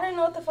 Like, I didn't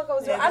know what the fuck I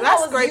was doing. I know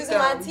I was using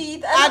my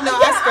teeth. I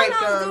scraped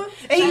them.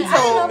 And he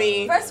told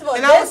me. First of all,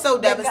 I was so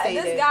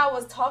devastated. This guy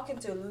was talking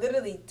to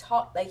literally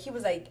like, he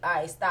was like, all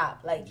right,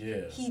 stop. Like,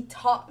 he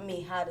taught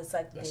me how to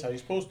suck dick. That's how you're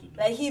supposed to do.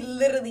 Like, he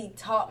literally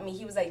taught me.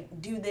 He was like,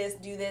 do this,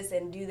 and do this,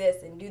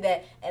 and do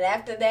that. And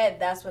after that,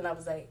 that's when I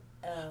was like,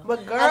 oh.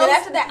 But girls. And then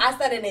after that, I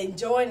started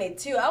enjoying it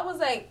too. I was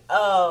like,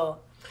 oh.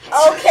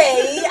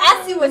 Okay,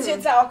 I see what you're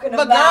talking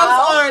about. But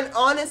girls aren't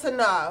honest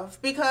enough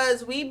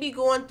because we be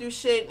going through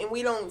shit and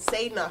we don't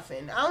say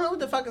nothing. I don't know what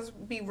the fuck is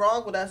be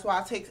wrong with us. Why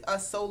it takes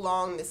us so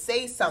long to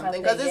say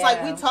something? Because it's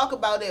like we talk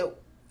about it,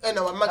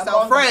 amongst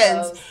our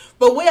friends,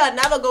 but we'll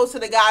never go to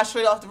the guy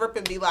straight off the rip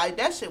and be like,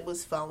 that shit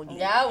was phony.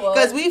 Yeah, well,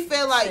 because we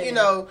feel like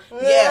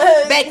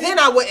back then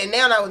I wouldn't.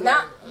 Now I was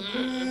now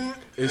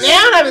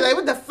I be like,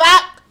 what the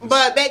fuck?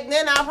 But back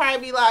then I'll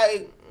probably be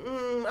like,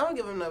 I'm gonna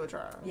give him another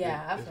try.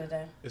 Yeah, I feel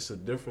that. It's a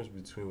difference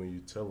between when you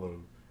tell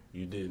him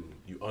you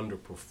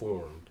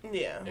underperformed.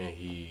 Yeah. And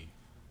he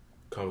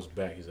comes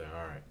back, he's like,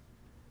 all right.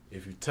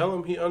 If you tell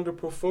him he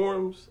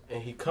underperforms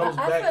and he comes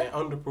back and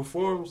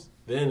underperforms,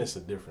 then it's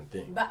a different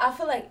thing. But I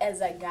feel like as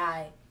a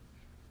guy,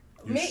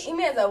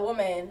 Me as a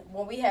woman,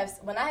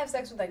 when I have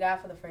sex with a guy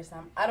for the first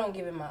time, I don't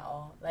give it my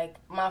all. Like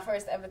my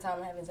first ever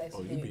time having sex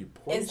with you,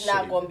 it's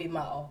not gonna be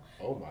my all.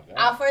 Oh my god!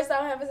 Our first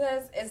time having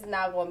sex, it's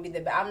not gonna be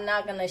the best. I'm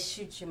not gonna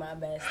shoot you my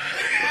best.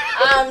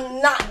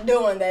 I'm not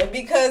doing that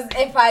because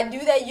if I do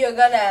that, you're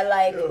gonna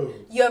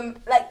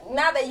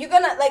now that you're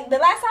gonna like the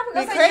last time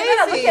I said you're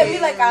gonna look at me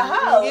like a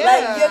hoe. Yeah.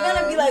 Like you're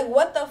gonna be like,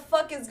 what the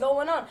fuck is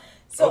going on?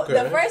 So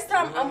the first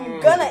time I'm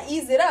gonna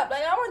ease it up.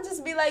 Like I want to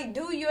just be like,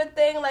 do your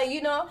thing, like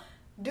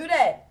do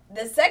that.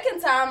 The second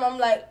time I'm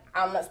like,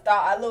 I'm gonna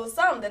start a little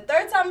something. The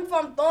third time if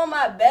I'm throwing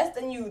my best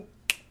and you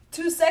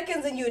 2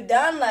 seconds and you're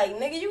done, like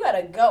nigga, you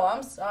gotta go.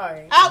 I'm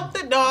sorry. Out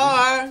the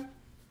door.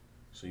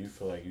 So you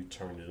feel like you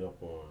turned it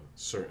up on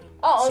certain.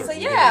 So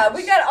yeah,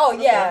 we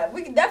got.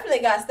 We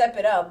definitely gotta step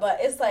it up. But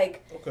it's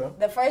like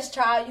the first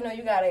try,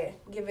 you gotta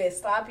give it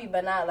sloppy,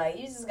 but not like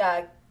you just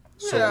gotta.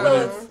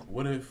 So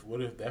what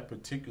if that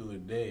particular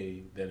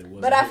day that it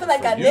was? But I feel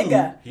like a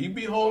nigga. He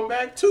be holding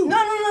back too. No.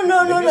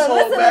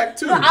 Hold back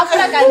too. No, I feel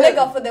like a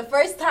nigga for the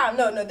first time.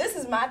 No, this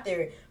is my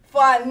theory.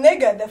 For a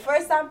nigga, the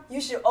first time you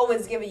should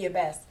always give it your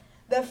best.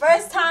 The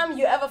first time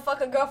you ever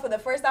fuck a girl for the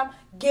first time,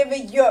 give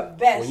it your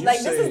best. Like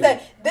this is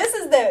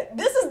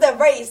the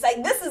race.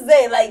 Like this is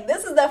it. Like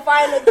this is the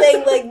final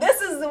thing. Like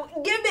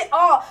give it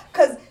all.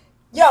 Cause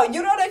you don't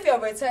know if you're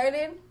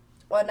returning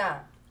or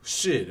not.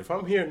 Shit, if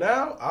I'm here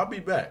now, I'll be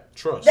back.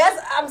 Trust.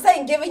 I'm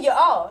saying give it your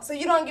all. So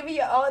you don't give it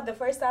your all the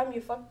first time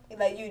you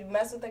you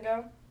mess with a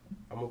girl?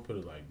 I'm gonna put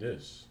it like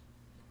this.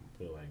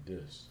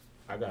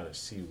 I gotta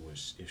see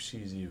if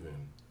she's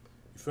even.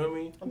 You feel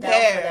me?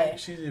 Yeah.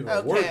 She's even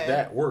worth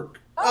that work.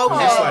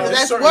 Okay, it's like,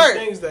 that's certain work.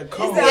 Things that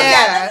come with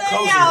that.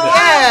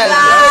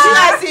 You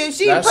gotta see if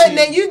she putting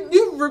in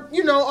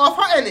you off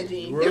her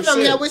energy. You feel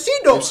me? What she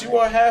doing? If she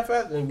want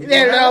half-ass, then we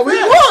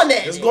want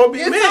that. It's gonna be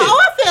me.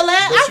 I feel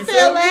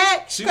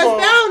that. Cause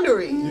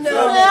boundaries.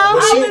 No,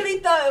 I really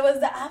thought it was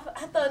that.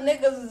 I thought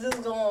niggas was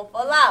just gonna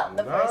fall out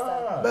the first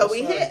time. But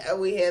we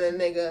had a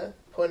nigga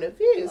point of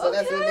view, so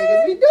that's what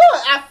niggas be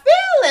doing. I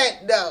feel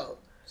that though.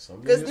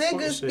 Because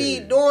niggas be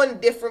doing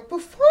different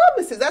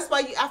performances. That's why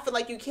I feel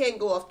like you can't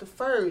go off the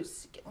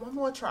first. Get one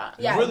more try.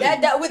 Yeah, really?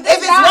 with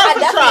this guy, I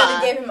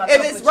definitely gave him a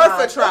couple If it's worth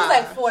a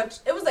try.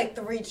 It was like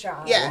 3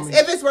 tries. Yes,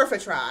 if it's worth a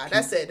try.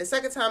 That's it. The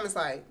second time it's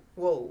like,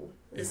 whoa.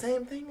 The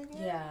same thing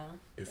again? Yeah.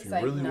 If you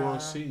really want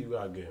to see, you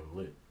got to get him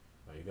lit.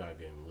 Like, you got to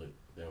get him lit.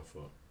 Then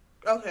fuck.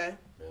 Okay.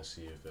 Then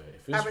see if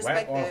it's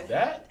whack off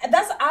that.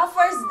 That's our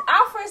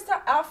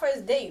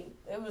first date.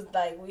 It was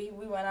like we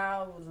went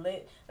out, it was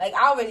lit. Like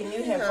I already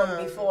knew him from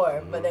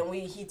before, but then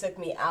he took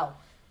me out.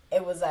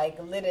 It was like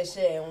lit as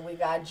shit, and we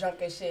got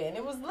drunk as shit, and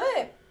it was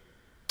lit.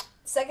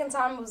 Second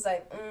time it was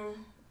like,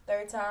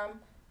 third time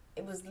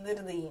it was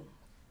literally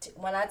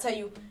when I tell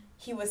you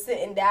he was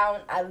sitting down,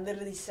 I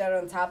literally sat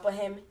on top of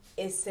him.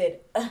 It said,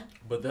 I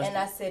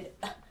said.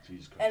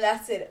 And I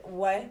said,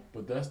 what?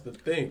 But that's the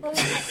thing. I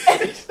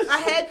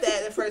had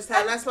that the first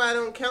time. That's why I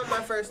don't count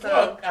my first time.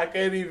 Fuck, I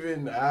can't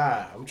even.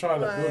 I'm trying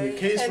to build a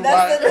case for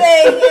that's the thing.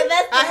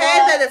 I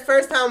had that the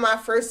first time, my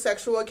first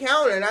sexual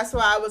encounter. And that's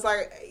why I was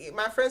like,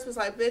 my friends was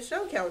like, bitch,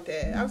 don't count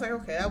that. I was like,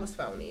 okay, that was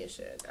phony and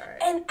shit. All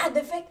right. And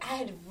the fact I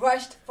had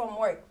rushed from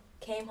work.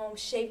 Came home,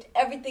 shaved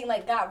everything,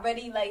 like got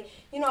ready, like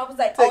I was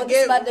like, to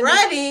get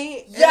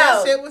ready. And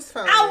that shit was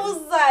fun. I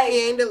was like,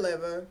 he ain't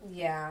deliver.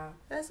 Yeah,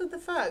 that's what the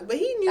fuck. But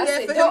he knew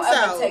that for don't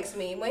himself. Don't ever text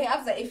me. When I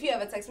was like, if you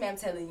ever text me, I'm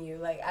telling you.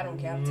 Like I don't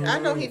care. I'm telling you. I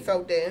know he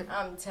felt that.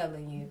 I'm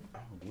telling you.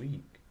 I'm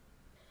weak.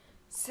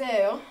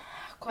 So,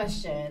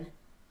 question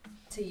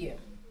to you: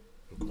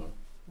 Okay.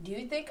 do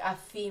you think a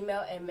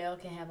female and male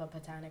can have a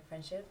platonic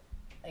friendship,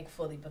 like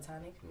fully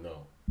platonic?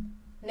 No.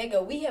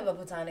 Nigga, we have a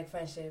platonic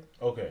friendship.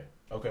 Okay.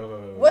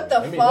 What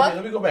the fuck?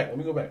 Let me go back.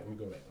 Like,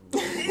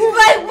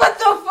 what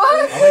the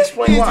fuck? I'll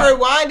explain why. He's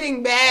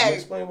rewinding back. I'll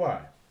explain why.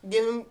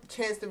 Give him a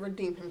chance to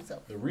redeem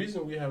himself. The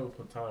reason we have a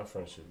platonic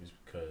friendship is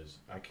because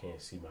I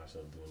can't see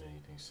myself doing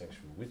anything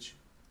sexual with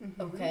you.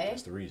 Okay.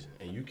 That's the reason.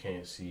 And you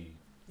can't see.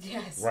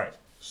 Yes. Right.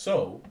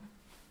 So,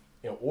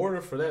 in order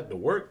for that to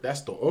work,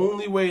 that's the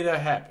only way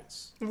that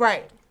happens.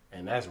 Right.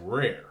 And that's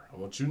rare. I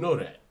want you to know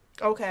that.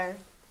 Okay.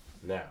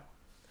 Now,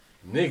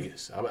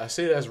 niggas. I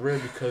say that's rare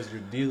because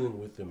you're dealing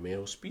with the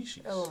male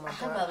species. Oh my God. I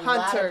have a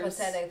lot of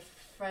platonic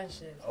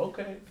friendships.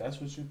 Okay, that's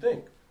what you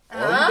think.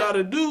 All you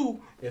gotta do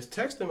is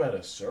text them at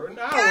a certain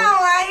hour. Oh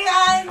my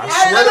God!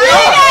 I believe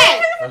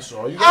that. That's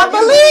all you gotta I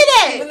believe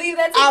that. You believe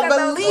that? I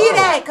believe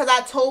that because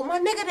I told my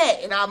nigga that,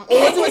 and I'm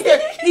always with him.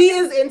 He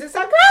is into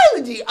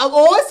psychology. I'm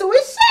always to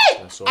his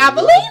shit. I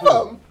believe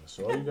him. That's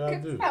all you gotta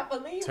do. I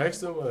believe.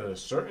 Text him at a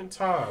certain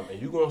time,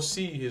 and you're gonna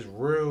see his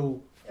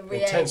real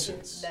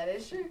intentions. That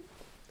is true.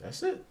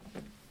 That's it.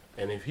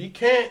 And if he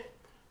can't,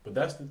 but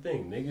that's the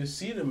thing. Niggas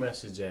see the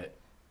message at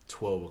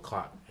 12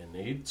 o'clock and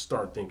they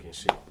start thinking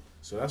shit.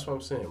 So that's what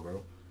I'm saying,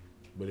 bro.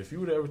 But if you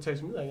would ever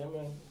text me like, "Yeah,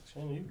 man,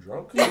 Shannon, you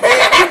drunk?" He's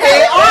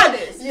being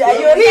honest.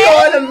 Yeah, he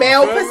on a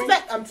male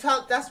perspective.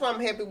 That's why I'm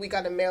happy we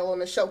got a male on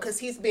the show, because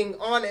he's being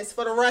honest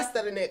for the rest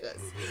of the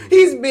niggas.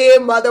 He's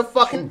being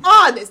motherfucking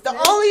honest. The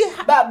only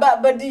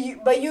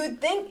but you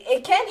think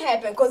it can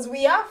happen because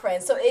we are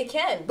friends, so it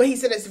can. But he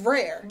said it's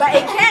rare. But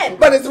it can.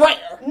 But it's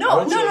rare.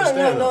 No.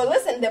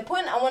 Listen, the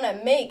point I want to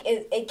make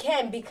is it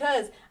can,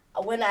 because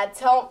when I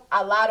tell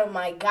a lot of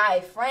my guy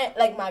friend,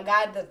 like my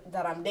guy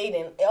that I'm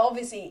dating,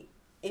 obviously,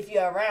 if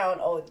you're around,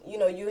 or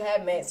you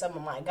have met some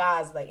of my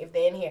guys, like if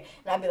they're in here,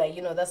 and I'd be like,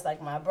 that's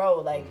like my bro,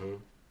 like,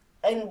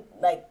 and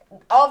like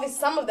obviously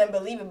some of them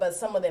believe it, but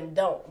some of them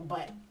don't.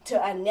 But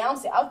to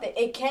announce it out there,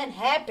 it can't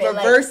happen.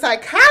 Reverse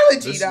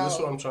psychology, though. This is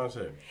what I'm trying to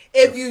say.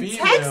 If you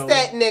text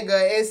that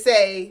nigga and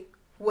say,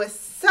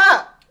 "What's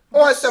up?"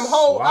 or some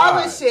whole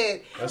other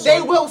shit, they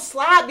will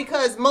slide,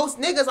 because most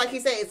niggas, like he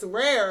said, it's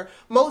rare.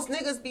 Most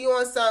niggas be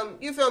on some,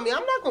 you feel me?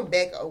 I'm not gonna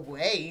back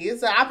away.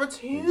 It's an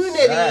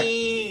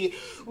opportunity. Exactly.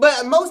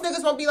 But most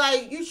niggas won't be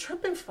like, "You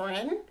tripping,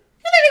 friend?" You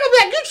nigga gonna be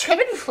like, "You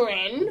tripping,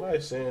 friend?"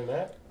 Nobody's saying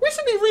that. We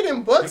should be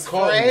reading books,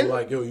 friend.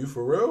 Like, "Yo, you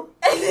for real?"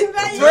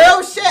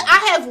 Real shit.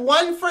 I have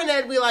one friend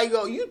that'd be like,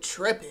 "Yo, you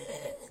tripping."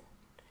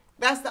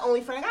 That's the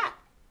only friend I got.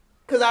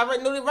 Because I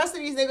know the rest of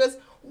these niggas,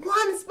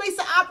 one space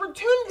of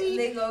opportunity,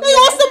 they on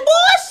some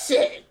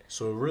bullshit.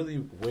 So it really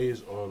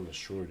weighs on the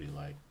shorty.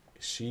 Like,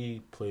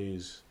 she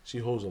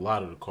holds a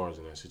lot of the cards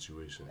in that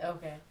situation.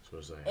 Okay. So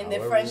it's like, in the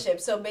friendship.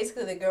 So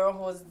basically, the girl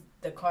holds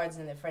the cards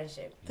in the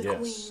friendship.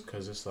 Yes,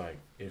 because it's like,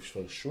 if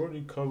a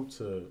shorty come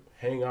to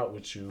hang out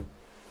with you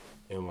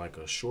in like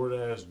a short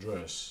ass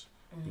dress,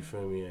 you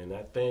feel me, and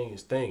that thing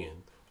is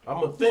thinging, I'm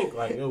gonna think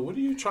like, "Yo, what are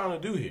you trying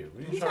to do here?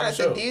 What are you trying to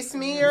show? Seduce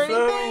me or anything?"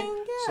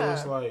 Yeah. So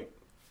it's like,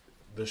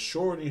 the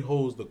shorty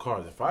holds the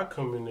cards. If I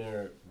come in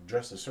there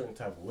dressed a certain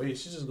type of way,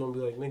 she's just gonna be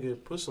like,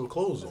 "Nigga, put some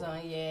clothes on."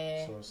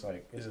 Yeah. So it's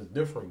like, it's a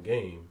different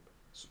game,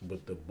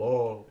 but the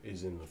ball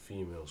is in the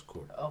female's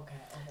court. Okay.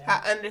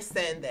 I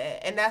understand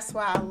that, and that's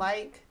why I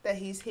like that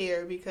he's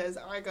here, because,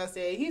 like I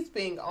said, he's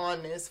being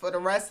honest for the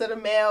rest of the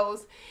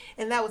males,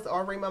 and that was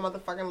already my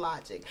motherfucking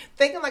logic.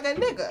 Thinking like a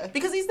nigga,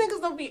 because these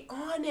niggas don't be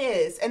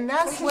honest, and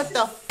that's what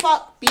the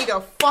fuck be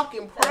the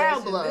fucking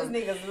problem.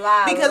 This niggas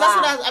lie. Because that's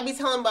what I be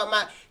telling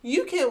about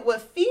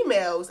with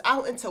females,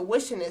 our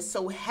intuition is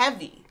so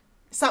heavy.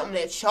 Something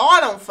that y'all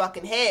don't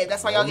fucking have.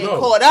 That's why y'all get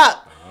caught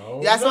up.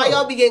 That's why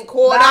y'all be getting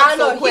caught up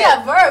so quick. He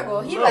a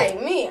Virgo. He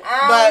like me.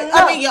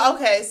 I mean,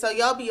 okay, so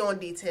y'all be on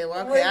detail.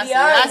 Okay, I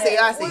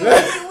see.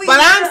 But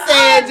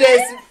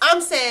I'm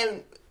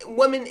saying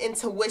women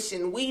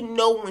intuition. We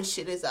know when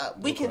shit is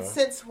up. We can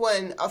sense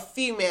when a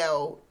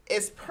female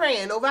is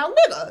praying over our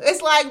nigga.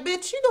 It's like,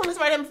 bitch, you doing this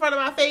right in front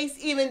of my face,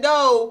 even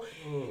though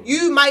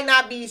you might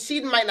not be, she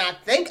might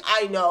not think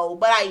I know,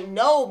 but I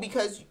know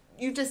because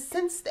you just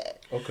sense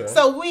that. Okay.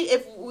 So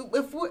if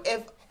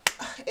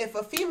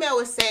a female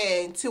is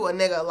saying to a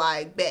nigga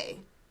like, "Bae,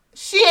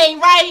 she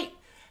ain't right,"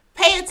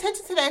 pay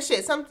attention to that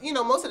shit.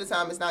 Most of the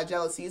time it's not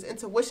jealousy, it's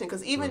intuition.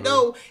 Because even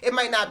though it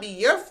might not be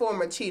your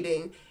form of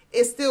cheating,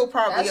 it's still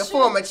probably a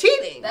form of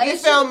cheating. You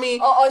feel me?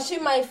 Or she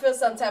might feel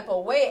some type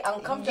of way,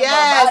 uncomfortable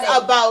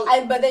about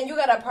it. But then you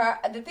gotta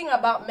the thing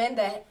about men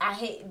that I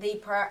hate,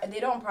 they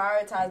don't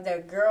prioritize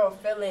their girl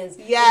feelings.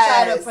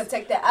 Yes. They try to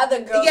protect the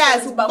other girl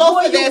feelings. But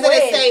both of them at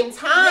the same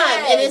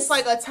time, and it's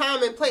like a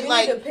time and place.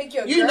 Like, need to pick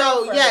your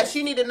girl first.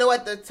 You need to know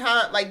at the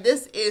time. Like,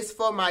 this is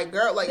for my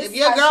girl. Like, if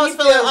your girl's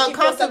feeling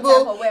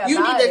uncomfortable,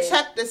 you need to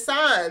check the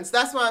signs.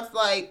 That's why I'm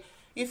like,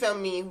 you feel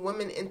me?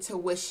 Women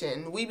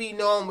intuition. We be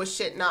knowing what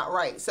shit not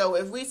right. So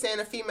if we saying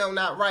a female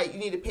not right, you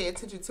need to pay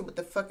attention to what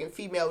the fucking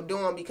female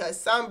doing, because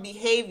some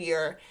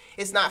behavior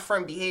is not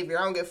friend behavior.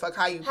 I don't give a fuck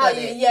how you put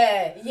it.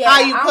 Yeah. How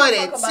you put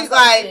it. She's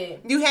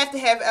like, you have to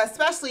have,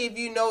 especially if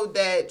you know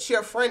that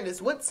your friend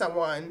is with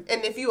someone,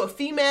 and if you a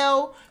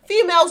female,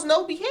 females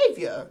know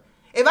behavior.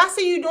 If I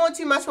see you doing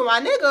too much for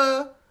my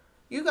nigga,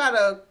 you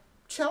gotta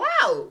chill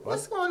out.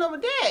 What's going on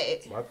with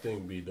that? My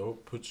thing be,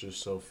 don't put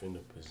yourself in a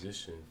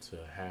position to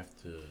have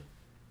to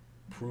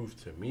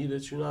prove to me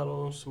that you're not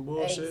on some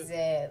bullshit.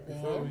 Exactly.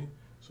 You feel me?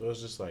 So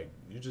it's just like,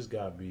 you just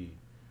gotta be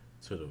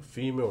to the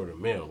female or the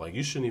male. Like,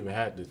 you shouldn't even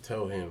have to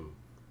tell him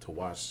to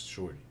watch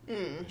Shorty.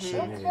 It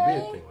shouldn't even be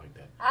a thing like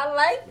that. I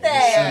like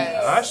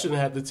that. I shouldn't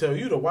have to tell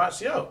you to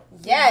watch yo.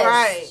 Yes.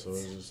 Right. So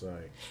it's just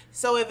like.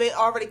 So if it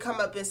already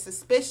come up in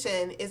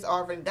suspicion, it's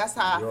already, that's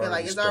how I feel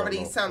like it's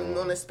already something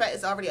on the spec.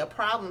 It's already a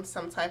problem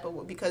some type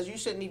of, because you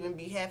shouldn't even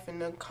be having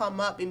to come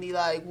up and be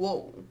like,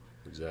 whoa.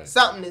 Exactly.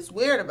 Something is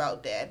weird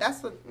about that.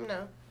 That's what,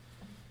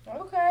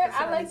 Okay.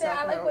 I like that.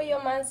 I like where your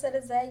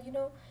mindset is at,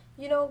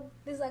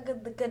 these are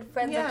the good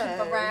friends that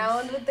keep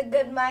around with the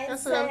good mindset.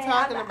 That's what I'm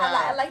talking about.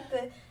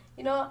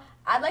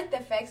 I like the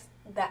facts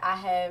that I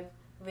have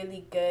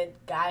really good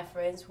guy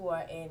friends who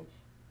are in,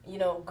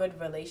 good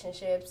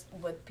relationships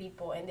with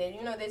people. And then,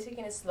 they're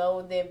taking it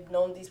slow. They've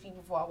known these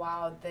people for a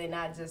while. They're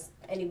not just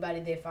anybody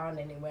they found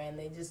anywhere. And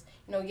they just,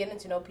 getting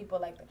to know people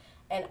like that.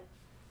 And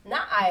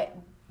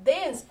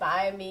they're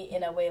inspire me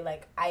in a way,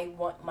 like, I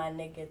want my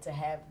nigga to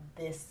have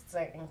this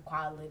certain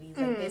qualities.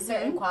 Like, there's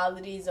certain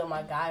qualities on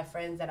my guy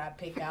friends that I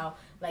pick out,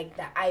 like,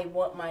 that I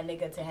want my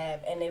nigga to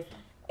have. And if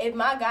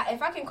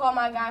I can call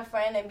my guy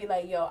friend and be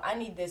like, yo, I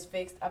need this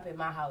fixed up in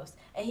my house,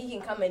 and he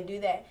can come and do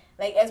that,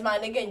 like, as my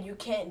nigga, and you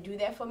can't do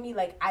that for me,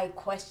 like, I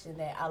question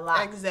that a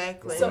lot.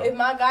 Exactly. So if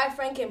my guy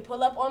friend can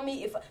pull up on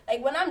me, if,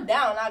 like, when I'm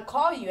down, I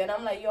call you, and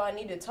I'm like, yo, I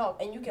need to talk,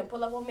 and you can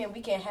pull up on me, and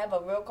we can have a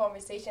real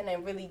conversation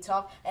and really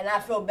talk, and I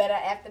feel better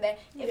after that.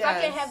 If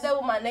I can't have that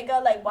with my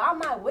nigga, like, why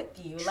am I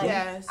with you? Like,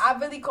 I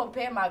really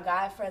compare my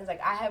guy friends.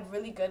 Like, I have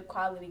really good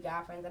quality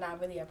guy friends, and I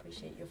really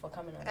appreciate you for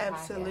coming on the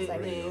Absolutely.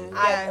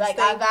 podcast. Like,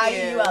 I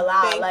value you a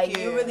lot.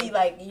 You really,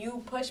 like,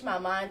 you push my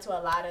mind to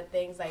a lot of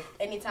things. Like,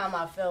 anytime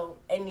I feel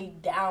any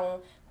down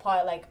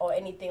part, like, or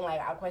anything,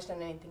 like, I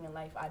question anything in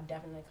life, I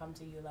definitely come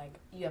to you. Like,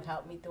 you have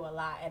helped me through a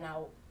lot, and I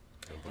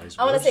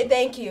want to say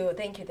thank you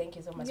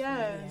so much for being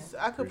here. Yes,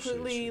 I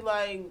completely,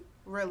 like,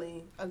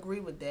 really agree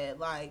with that.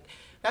 Like,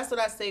 that's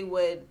what I say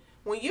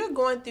when you're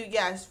going through,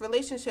 yes,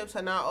 relationships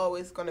are not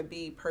always going to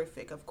be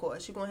perfect, of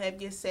course. You're going to have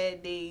your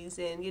sad days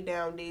and your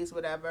down days,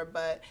 whatever,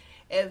 but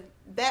if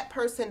that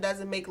person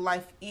doesn't make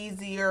life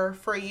easier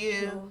for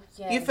you,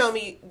 you feel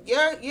me?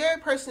 Your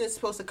person is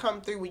supposed to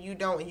come through when you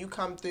don't, and you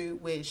come through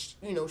when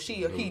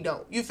she or he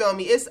don't. You feel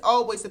me? It's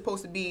always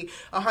supposed to be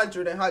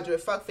 100 and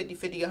 100. Fuck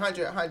 50-50,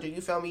 100 100.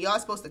 You feel me? Y'all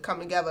supposed to come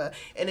together,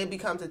 and it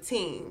becomes a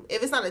team.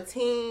 If it's not a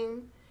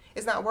team,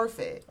 it's not worth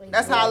it.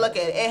 That's how I look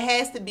at it. It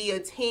has to be a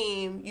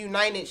team,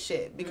 united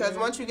shit. Because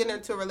once you get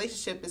into a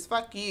relationship, it's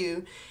fuck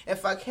you and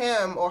fuck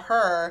him or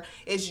her.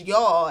 It's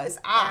y'all. It's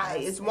I.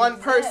 It's one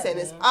person.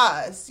 It's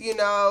us.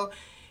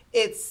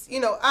 It's,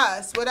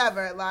 us.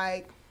 Whatever.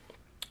 Like,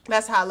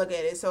 that's how I look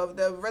at it. So if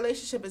the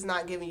relationship is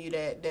not giving you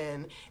that,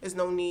 then there's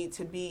no need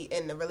to be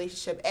in the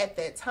relationship at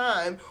that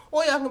time.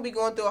 Or y'all can be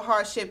going through a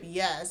hardship,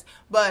 yes.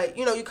 But,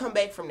 you come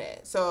back from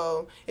that.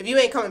 So if you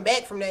ain't coming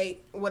back from that,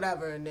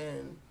 whatever,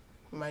 then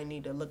you might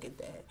need to look at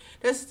that.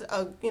 That's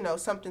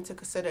something to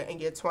consider in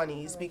your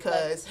 20s,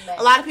 because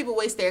a lot of people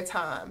waste their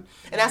time,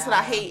 and that's what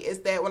I hate,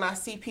 is that when I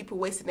see people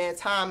wasting their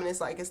time and it's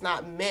like it's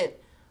not meant,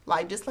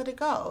 like, just let it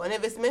go. And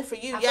if it's meant for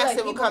you, yes,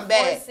 it will come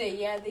back.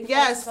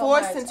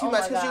 Forcing too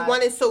much because you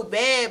want it so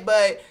bad,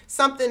 but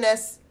something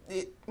that's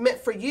meant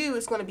for you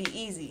is going to be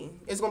easy.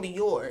 It's going to be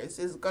yours.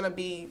 It's going to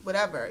be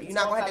whatever. You're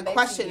not going to have to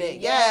question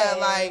it.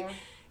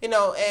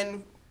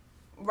 And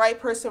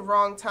right person,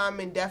 wrong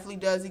timing definitely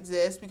does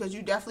exist, because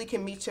you definitely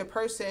can meet your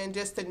person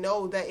just to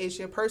know that it's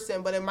your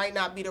person, but it might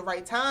not be the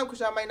right time because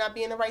y'all might not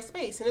be in the right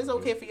space. And it's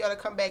okay for y'all to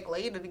come back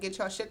later to get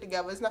y'all shit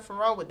together. There's nothing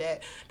wrong with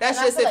that. That's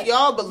just if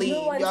y'all believe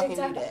y'all can do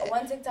that.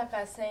 One TikTok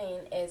I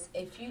saying is,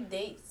 if you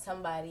date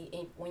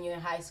somebody when you're in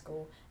high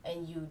school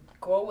and you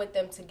grow with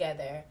them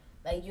together,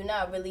 like, you're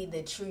not really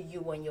the true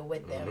you when you're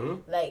with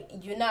them. Like,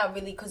 you're not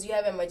really, because you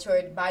haven't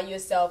matured by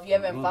yourself. You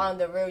haven't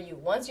found the real you.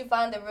 Once you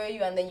find the real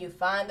you, and then you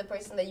find the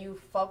person that you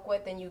fuck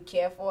with and you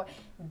care for,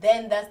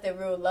 then that's the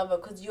real lover,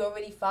 because you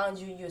already found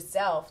you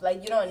yourself.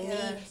 Like, you don't need,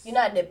 you're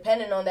not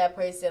dependent on that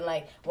person.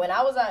 Like, when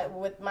I was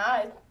with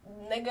my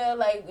nigga,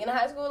 like, in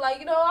high school,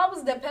 like, I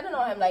was dependent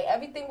on him. Like,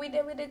 everything we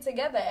did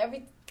together.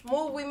 Every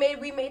move we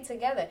made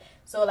together.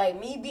 So, like,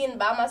 me being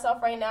by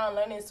myself right now and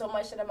learning so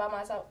much shit about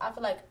myself, I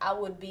feel like I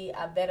would be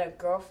a better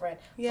girlfriend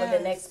for the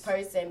next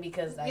person,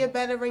 because, like, you're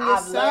better than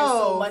I've yourself.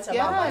 learned so much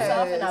about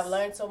myself, and I've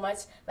learned so much,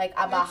 like,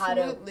 about how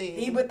to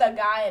be with a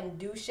guy and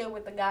do shit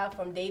with a guy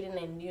from dating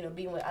and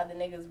being with other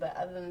niggas. But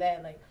other than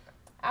that, like,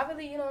 I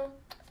really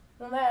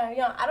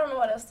I don't know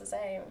what else to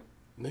say.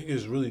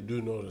 Niggas really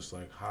do notice,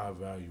 like, high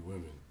value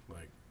women,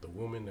 like the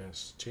woman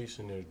that's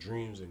chasing their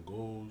dreams and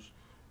goals.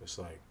 It's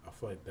like, I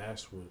feel like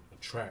that's what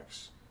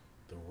attracts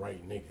the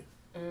right nigga.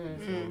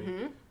 You feel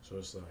me? So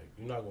it's like,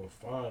 you're not gonna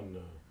find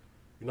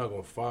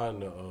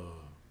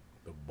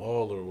the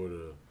baller or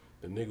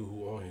the nigga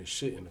who on his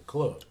shit in the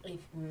club.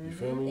 You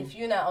feel me? If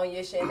you're not on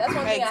your shit, that's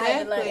one thing I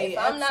had to learn. If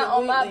I'm not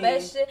on my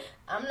best shit,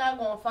 I'm not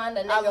gonna find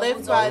a nigga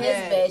who's on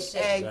his best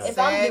shit. Exactly. If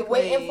I'm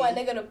waiting for a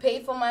nigga to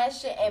pay for my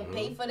shit and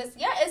pay for this,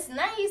 it's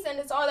nice and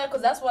it's all that,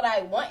 because that's what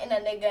I want in a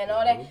nigga and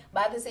all that.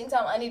 But at the same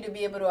time, I need to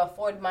be able to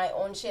afford my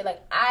own shit.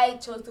 Like, I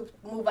chose to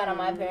move out of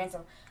my parents'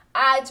 house.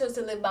 I chose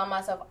to live by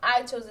myself.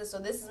 I chose this, so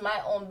this is my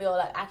own bill.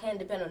 Like, I can't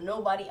depend on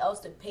nobody else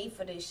to pay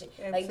for this shit.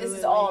 Absolutely. Like, this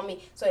is all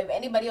me. So if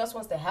anybody else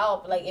wants to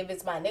help, like, if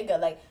it's my nigga,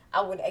 like,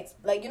 I would,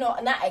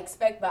 not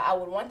expect, but I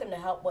would want them to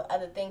help with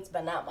other things,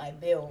 but not my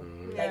bill.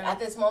 Like, at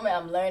this moment,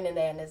 I'm learning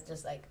that, and it's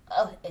just like,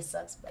 it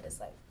sucks, but it's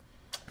like,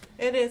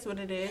 it is what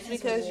it is,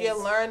 because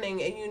you're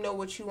learning and you know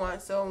what you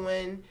want. So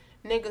when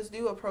niggas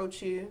do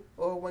approach you,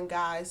 or when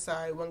guys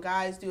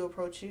do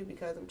approach you,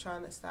 because I'm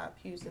trying to stop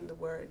using the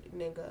word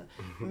nigga,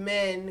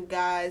 men,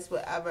 guys,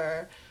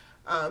 whatever,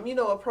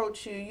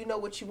 approach you, you know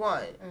what you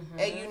want,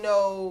 and you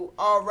know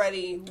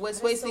already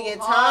what's wasting your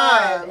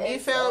time. You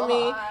feel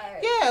me?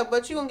 Yeah,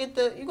 but you're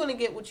gonna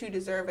get what you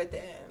deserve at the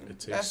end. It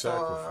takes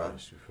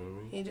sacrifice. You feel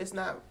me? He just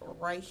not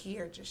right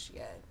here just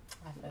yet.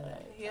 I feel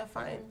that. He'll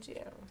find you.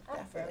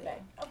 Definitely.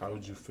 How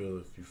would you feel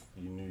if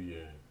you knew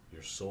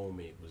your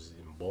soulmate was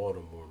in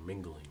Baltimore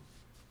mingling?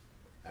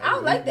 I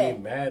would like that.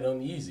 Be mad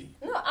uneasy.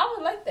 No, I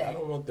would like that. I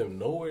don't want them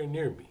nowhere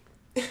near me.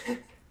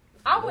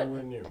 Nowhere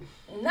near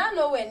me. Not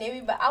nowhere near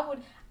me, but I would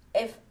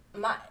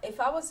if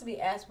I was to be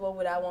asked what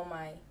would I want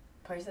my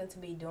person to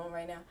be doing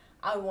right now,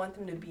 I would want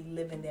them to be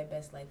living their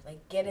best life,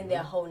 like getting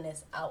their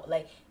wholeness out,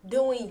 like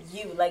doing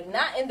you, like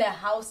not in their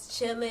house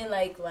chilling,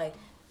 like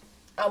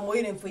I'm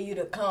waiting for you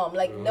to come,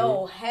 like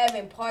no,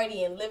 having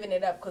party and living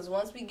it up. Because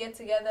once we get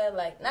together,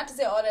 like not to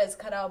say all that is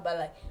cut out, but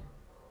like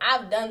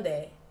I've done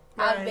that.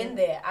 Right. I've been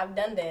there. I've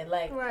done that.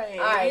 Like, right.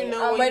 All right, you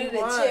know I'm ready to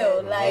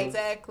chill. Like,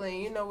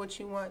 exactly. You know what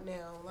you want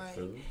now. Like,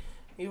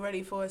 you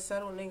ready for a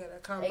settled nigga to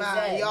come by?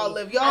 Exactly. Y'all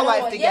live your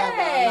life together.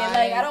 Yeah,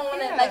 like I don't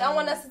want to. Like, I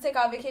want us to take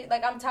our vacation.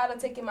 Like, I'm tired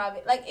of taking my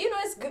like. You know,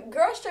 it's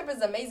girl trip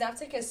is amazing. I've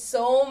taken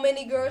so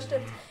many girl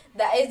trips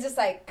that it's just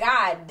like,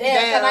 God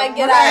damn, can I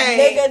get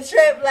a nigga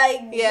trip?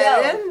 Like,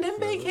 yeah, them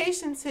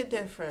vacations hit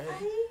different.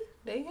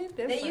 They hit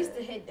different. They used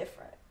to hit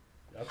different.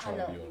 Y'all trying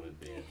to be on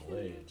a damn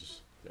ledge.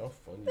 Y'all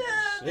funny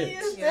as They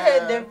shit. used to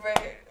hit different.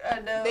 I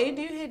know. They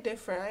do hit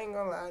different. I ain't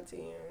gonna lie to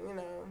you. You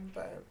know,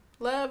 but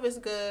love is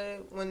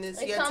good when it's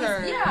your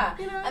turn. Yeah,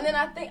 you know? And then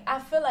I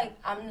feel like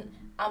I'm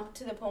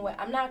to the point where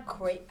I'm not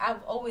great. I've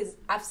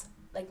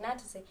like, not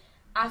to say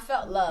I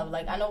felt love.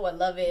 Like, I know what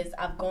love is.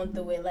 I've gone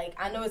through it. Like,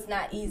 I know it's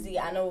not easy.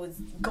 I know it's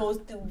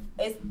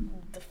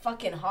the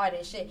fucking hard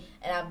and shit.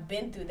 And I've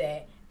been through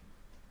that.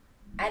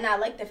 And I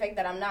like the fact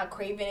that I'm not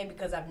craving it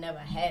because I've never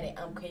had it.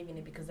 I'm craving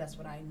it because that's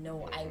what I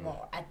know I want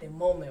at the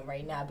moment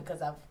right now,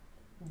 because I've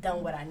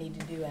done what I need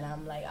to do, and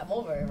I'm like, I'm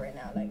over it right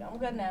now. Like, I'm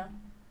good now.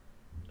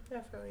 I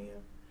feel you.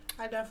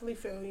 I definitely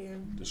feel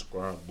you.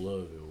 Describe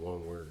love in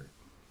one word.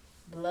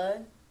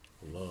 Blood?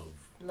 Love.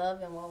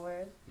 Love in one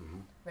word?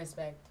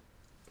 Respect.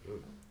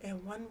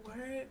 In one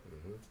word?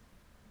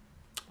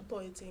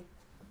 Loyalty.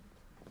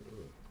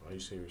 Why you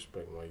say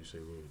respect and why you say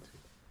loyalty?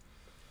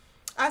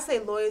 I say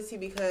loyalty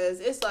because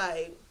it's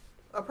like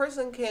a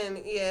person can,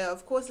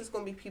 of course it's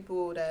going to be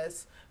people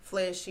that's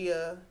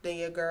flashier than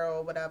your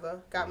girl,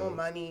 whatever, got more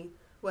money,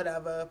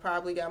 whatever,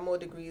 probably got more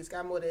degrees,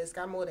 got more this,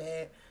 got more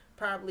that,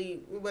 probably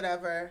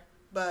whatever.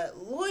 But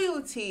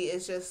loyalty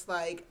is just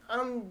like,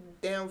 I'm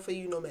down for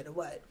you no matter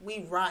what.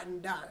 We ride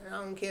and die. I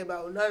don't care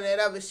about none of that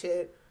other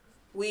shit.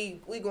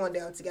 We going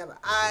down together.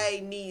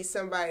 I need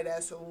somebody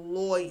that's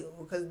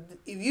loyal, because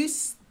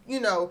if you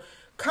know,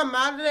 come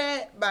out of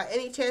that by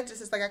any chances,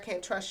 it's like I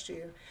can't trust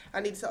you. I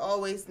need to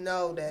always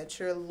know that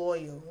you're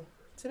loyal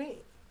to me.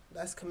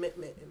 That's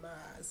commitment in my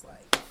eyes.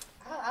 Like,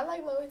 I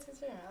like loyalty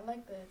too. I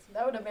like that.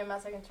 That would have been my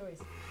second choice.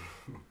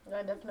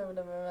 That definitely would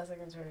have been my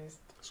second choice.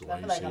 So I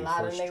feel like a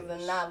lot of niggas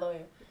are not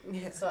loyal.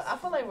 yes. So I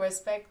feel like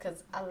respect,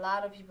 because a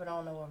lot of people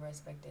don't know what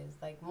respect is.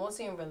 Like,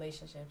 mostly in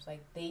relationships,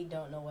 like, they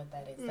don't know what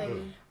that is. Like,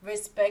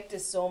 respect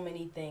is so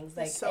many things.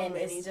 Like, and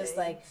it's just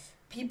like,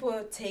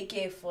 people take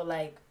it for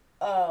like,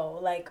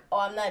 oh,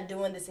 I'm not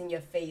doing this in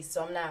your face,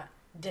 so I'm not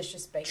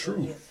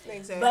disrespecting you.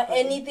 Exactly. But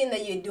anything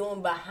that you're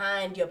doing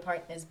behind your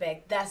partner's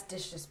back, that's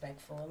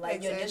disrespectful.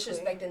 Like, you're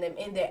disrespecting them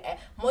in their...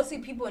 Mostly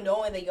people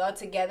knowing that y'all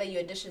together,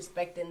 you're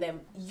disrespecting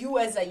them. You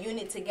as a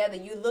unit together,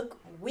 you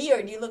look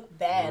weird, you look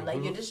bad.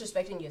 Like, you're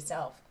disrespecting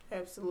yourself.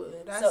 Absolutely.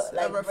 That's so,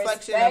 like, a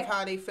reflection of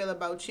how they feel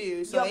about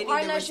you. So your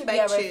partner should be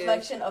a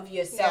reflection of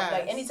yourself. Yes.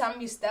 Like, anytime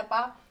you step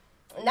out,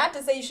 not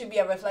to say you should be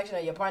a reflection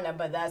of your partner,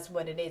 but that's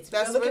what it is. If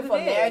that's you're looking for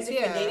marriage, if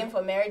yeah. you're dating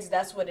for marriage,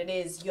 that's what it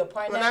is. Your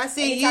partner. When I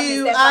see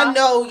you, I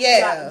know,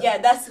 yeah,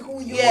 that's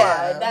who you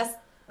are. That's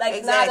like,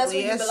 exactly. Nah, that's who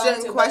you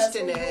belong to.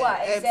 Question that's who it. you are.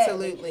 Exactly.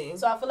 Absolutely.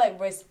 So I feel like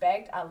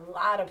respect, a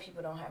lot of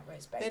people don't have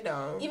respect. They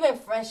don't. Even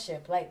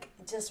friendship, like,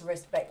 just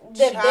respect.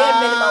 The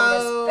bare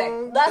minimum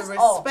respect. That's the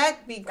all.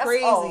 Respect be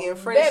crazy in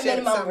friendship bare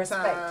minimum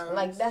sometimes. Respect.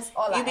 Like, that's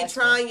all you be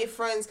trying your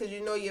friends because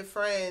you know your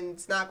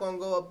friends not going to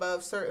go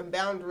above certain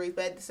boundaries,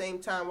 but at the same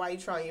time, why you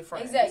trying your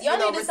friends? Exactly. You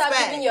don't need to stop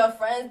respect. giving your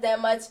friends that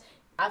much.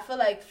 I feel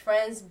like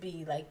friends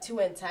be like too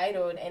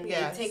entitled, and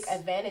they take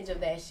advantage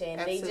of that shit,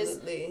 and they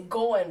just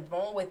go and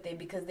run with it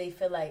because they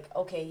feel like,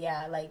 okay,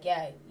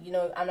 you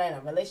know, I'm not in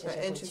a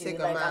relationship with you.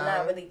 Like, I'm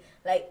not really,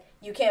 like,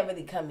 you can't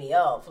really cut me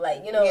off.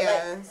 Like, you know,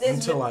 like,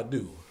 until I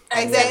do.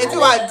 Exactly,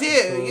 until I do.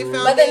 You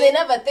feel but me? then they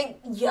never think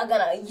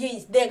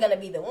they're gonna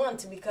be the one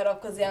to be cut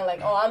off, because they're like,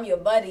 oh, I'm your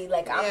buddy,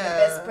 like, I'm the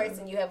best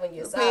person you have on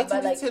your side,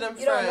 but like, you don't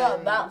know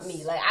about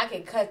me. Like, I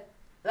can cut.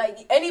 Like,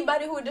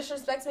 anybody who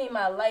disrespects me in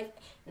my life,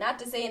 not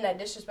to say in a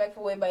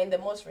disrespectful way, but in the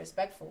most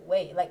respectful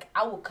way, like,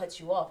 I will cut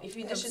you off. If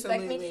you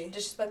disrespect me,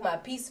 disrespect my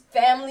peace,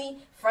 family,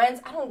 friends,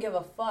 I don't give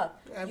a fuck.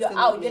 Absolutely. You're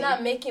out. You're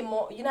not making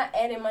more. You're not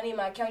adding money in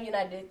my account. You're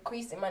not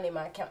decreasing money in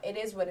my account. It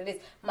is what it is.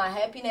 My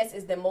happiness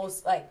is the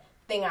most, like,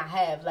 thing I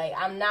have. Like,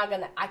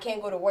 I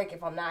can't go to work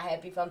if I'm not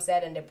happy, if I'm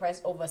sad and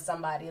depressed over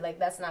somebody. Like,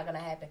 that's not gonna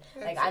happen.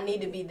 Absolutely. Like, I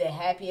need to be the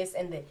happiest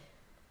and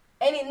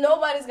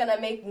nobody's gonna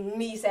make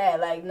me sad.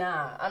 Like,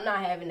 nah, I'm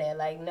not having that.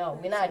 Like, no,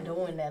 we're not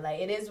doing that. Like,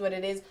 it is what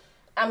it is.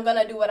 I'm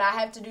gonna do what I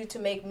have to do to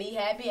make me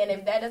happy, and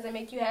if that doesn't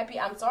make you happy,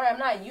 I'm sorry, I'm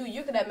not you.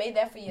 You could have made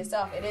that for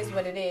yourself. It is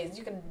what it is.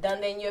 You could have done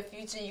that in your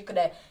future. You could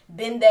have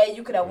been there.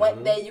 You could have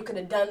went there. You could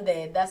have done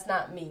that. That's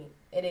not me.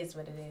 It is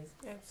what it is.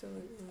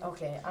 Absolutely.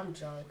 Okay, I'm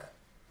drunk.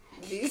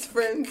 These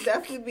friends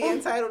definitely be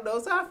entitled.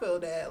 Those I feel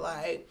that.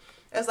 Like,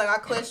 it's like I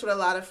clashed with a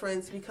lot of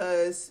friends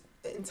because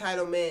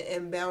entitlement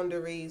and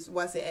boundaries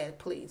wasn't at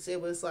place. It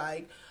was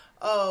like,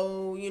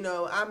 oh, you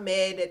know, I'm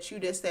mad at you,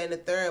 this, that, and the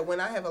third, when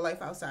I have a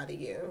life outside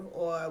of you,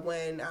 or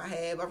when I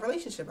have a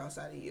relationship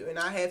outside of you, and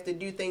I have to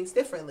do things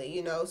differently,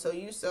 you know, so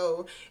you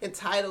so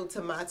entitled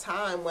to my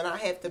time when I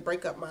have to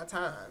break up my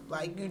time.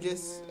 Like, you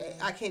just,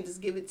 I can't just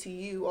give it to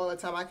you all the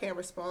time. I can't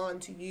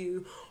respond to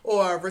you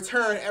or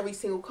return every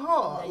single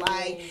call.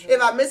 Like,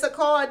 if I miss a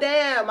call,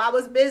 damn, I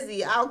was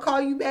busy. I'll call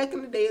you back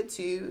in a day or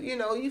two. You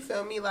know, you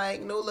feel me?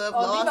 Like, no love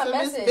lost, and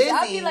it's busy.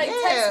 I'll be like,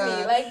 text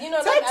me. Like, you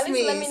know, text like, at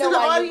least let me know send an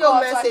why you audio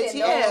called message. so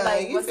I can know,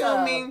 like, You feel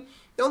up? me?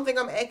 Don't think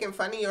I'm acting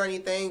funny or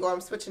anything, or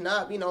I'm switching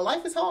up. You know,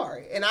 life is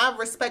hard, and I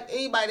respect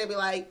anybody to be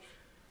like,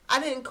 I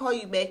didn't call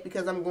you back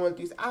because I'm going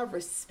through. I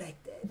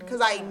respect that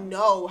because I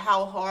know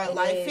how hard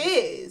life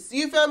is.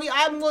 You feel me?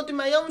 I'm going through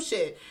my own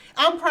shit.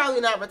 I'm probably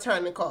not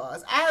returning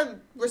calls. I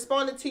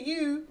responded to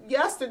you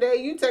yesterday.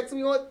 You texted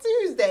me on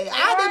Tuesday.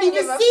 I didn't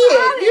even see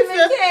it. You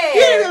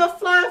didn't give a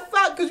flying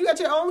fuck because you got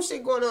your own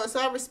shit going on. So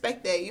I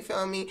respect that. You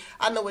feel me?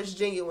 I know it's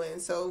genuine.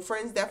 So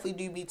friends definitely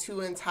do be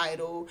too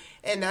entitled,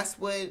 and that's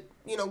what,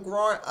 you know,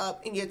 growing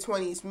up in your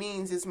 20s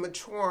means is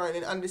maturing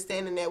and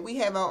understanding that we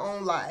have our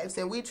own lives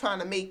and we trying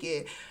to make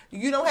it.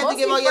 You don't have to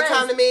give all your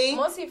time to me.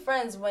 Mostly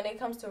friends, when it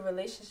comes to a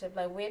relationship,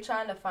 like, we're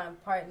trying to find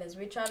partners.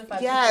 We're trying to find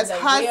people that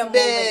husbands, we're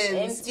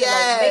moving into,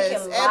 like,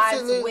 making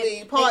absolutely,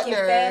 lives with, partners,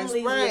 making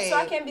families right. with. So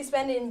I can't be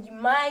spending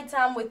my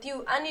time with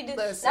you. I need to.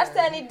 Listen. That's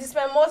that I need to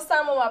spend more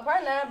time with my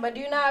partner. But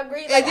do you not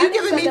agree? Like, if you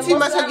giving me too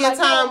much of your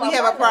time, we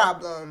have a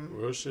problem.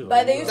 Real shit.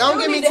 But Like, you don't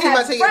give me too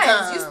much of your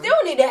time. You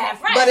still need to have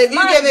friends. But if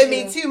you giving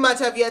me too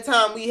much of your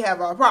time, we have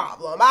a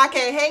problem. I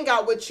can't hang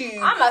out with you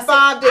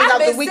 5 days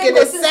out the week and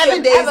it's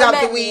 7 days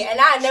out the week. And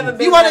I never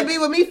been. You want to be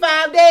with me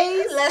 5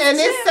 days and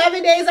chill. it's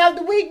 7 days out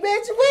the week,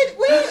 bitch?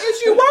 When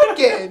is you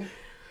working?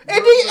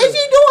 Is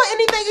you doing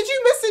anything? Is you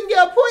missing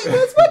your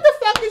appointments? What the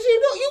fuck is you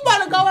doing? You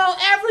about to go out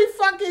every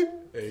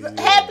fucking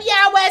happy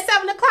hour at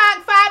 7 o'clock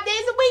 5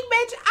 days a week,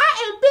 bitch? I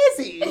am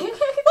busy.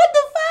 What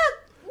the fuck?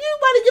 You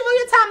about to give all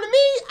your time to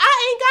me? I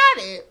ain't got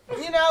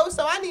it. You know,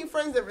 so I need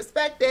friends that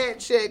respect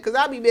that shit because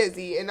I be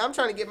busy and I'm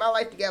trying to get my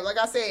life together. Like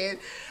I said,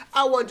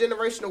 I want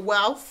generational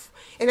wealth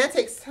and that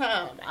takes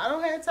time. I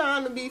don't have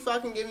time to be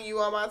fucking giving you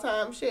all my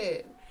time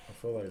shit. I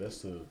feel like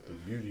that's the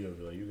beauty of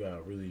it. Like, you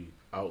gotta really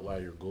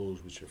outline your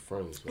goals with your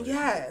friends. Like,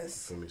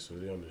 yes. You feel me? So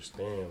they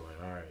understand,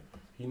 like, all right,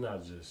 he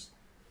not just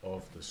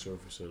off the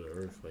surface of the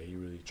earth. Like, he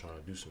really trying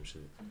to do some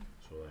shit.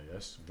 So, like,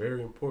 that's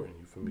very important.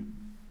 You feel me?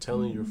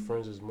 Telling your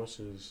friends as much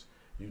as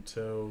you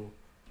tell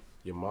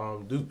your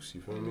mom Dukes.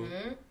 You feel me?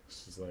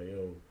 It's just like,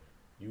 yo,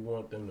 you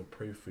want them to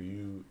pray for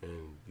you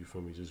and, you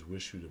feel me, just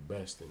wish you the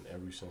best in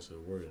every sense of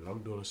the word. And I'm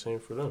doing the same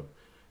for them.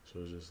 So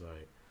it's just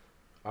like,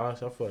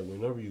 honestly, I feel like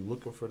whenever you're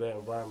looking for that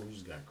environment, you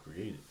just got to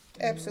create it.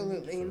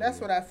 Absolutely. And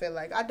that's what I feel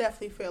like. I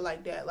definitely feel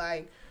like that.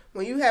 Like,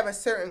 when you have a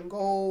certain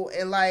goal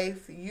in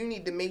life, you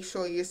need to make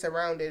sure you're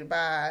surrounded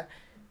by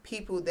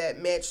people that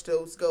match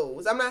those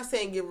goals. I'm not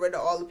saying get rid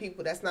of all the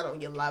people that's not on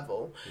your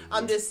level.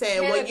 I'm just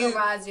saying when you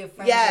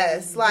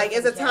like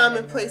it's a time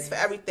and place for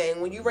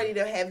everything. When you're ready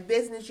to have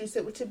business, you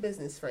sit with your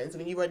business friends.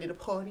 When you're ready to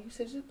party, you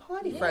sit with your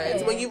party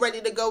friends. When you're ready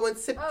to go and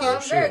sip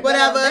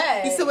whatever,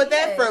 you sit with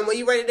that friend. When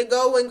you're ready to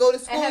go to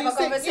school, you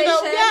sit, you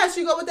know, yes,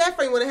 you go with that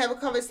friend. You want to have a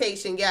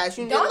conversation, guys.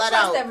 You need to let out.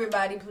 Don't trust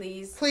everybody,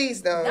 please.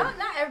 Please don't.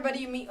 Not everybody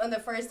you meet on the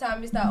first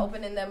time. You start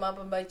opening them up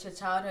about your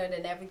childhood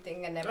and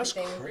everything That's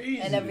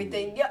crazy. and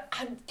everything. Yeah,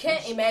 I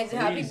can't imagine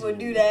how people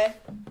do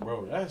that.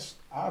 Bro,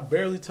 I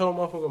barely tell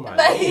motherfucker my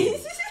name.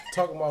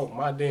 Talking about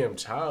my damn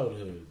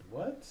childhood.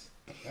 What?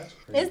 That's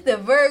crazy. It's the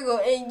Virgo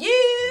in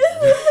you.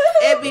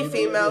 It be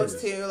females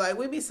too. Like,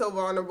 we be so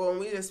vulnerable and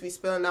we just be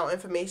spilling out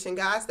information.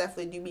 Guys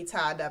definitely do be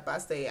tied up.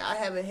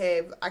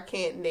 I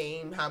can't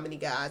name how many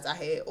guys I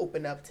had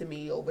open up to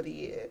me over the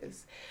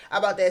years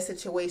about their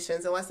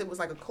situations, unless it was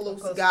like a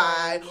close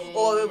guy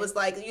or it was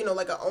like, you know,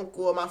 like an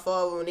uncle or my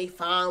father, and they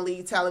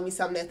finally telling me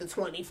something after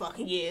 20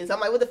 fucking years. I'm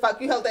like, what the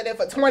fuck? You held that in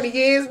for 20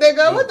 years,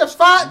 nigga? What the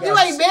fuck? You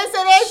ain't been to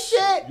that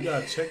shit? You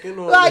gotta check in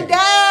on like,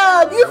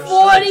 damn, you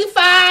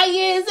 45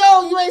 years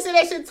old. You ain't said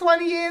that shit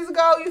 20 years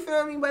ago. You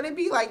feel me? But it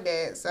be like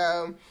that.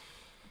 So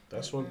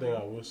that's one thing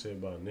I will say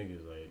about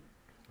niggas. Like,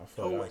 I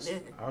feel like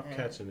I'll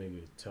catch a nigga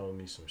telling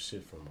me some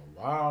shit from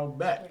a while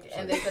back.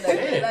 And they could have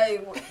been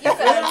like, you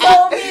could have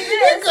told me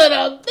this. You could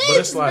have been. But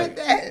it's like,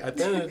 at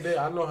the end of the day,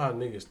 I know how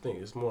niggas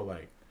think. It's more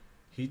like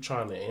he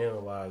trying to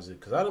analyze it.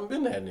 Because I done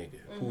been that nigga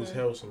who's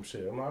held some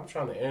shit. I'm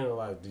trying to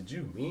analyze, did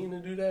you mean to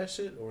do that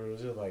shit? Or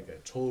was it like a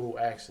total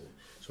accident?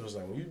 So it's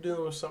like, when you're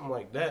dealing with something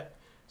like that,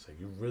 it's like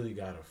you really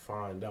got to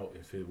find out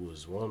if it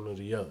was one or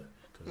the other.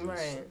 Because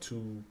it's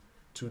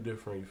two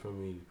different, you feel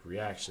me,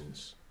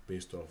 reactions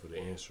based off of the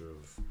answer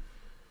of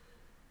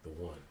the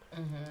one.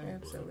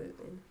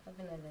 Absolutely.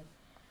 Definitely.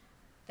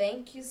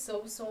 Thank you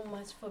so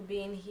much for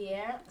being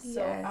here.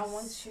 So I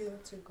want you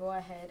to go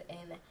ahead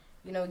and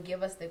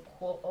give us the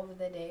quote of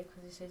the day,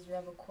 because you said you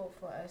have a quote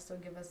for us. So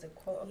give us the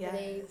quote of the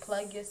day. Yes.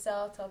 Plug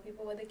yourself. Tell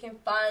people where they can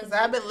find you.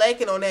 I've been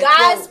liking on that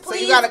Guys, quote. please,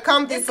 So you got to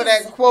come through for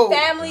that quote.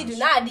 Family, do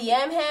not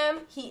DM him.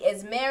 He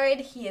is married.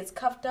 He is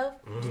cuffed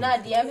up. Do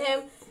not DM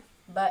him.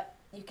 But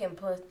you can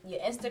put your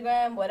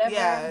Instagram, whatever.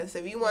 Yes,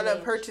 if you want to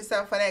purchase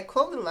something for that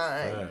clothing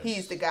line, Nice.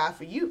 he's the guy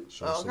for you.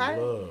 Show some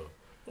love.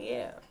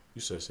 Yeah.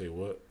 You said say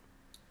what?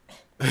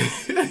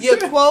 Your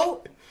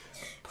quote,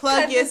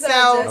 plug Cut this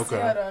out, yourself, Jesse.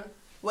 Okay. Hold on.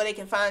 where they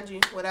can find you,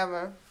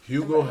 whatever.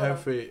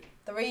 Hugo.jhefe.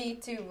 3,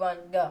 2, 1,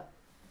 go.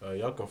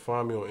 Y'all can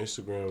find me on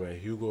Instagram at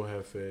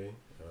Hugo.jhefe.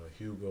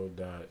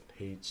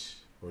 Hugo.h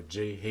or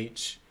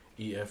JHEFE.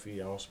 I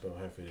don't spell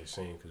Hefe the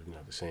same because we're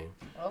not the same.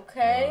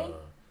 Okay.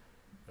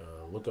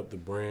 Look up the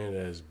brand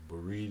as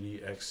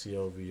Baridi,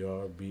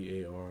 XCLVR,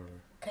 BAR.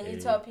 Can you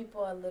tell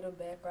people a little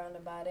background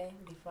about it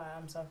before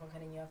I'm sorry for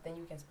cutting you off? Then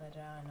you can spell it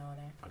out and all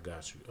that. I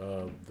got you.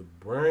 The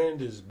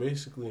brand is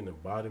basically an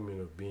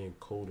embodiment of being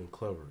cold and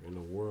clever in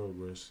a world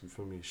where it's, you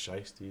feel me,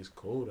 shiesty is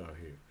cold out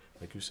here.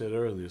 Like you said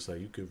earlier, it's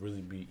like you could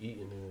really be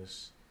eating in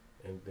this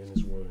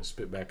world and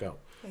spit back out.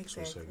 Exactly.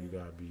 So it's like you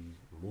gotta be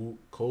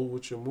cold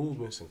with your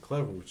movements and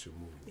clever with your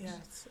movements.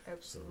 Yes,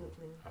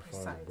 absolutely. So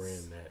I found a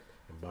brand that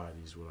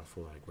embodies what I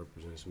feel like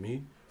represents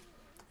me.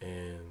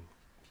 And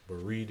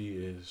Baridi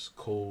is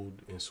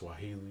cold in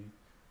Swahili,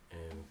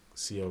 and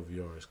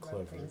CLVR is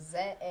clever. And So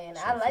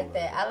I like feel that.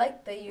 like- I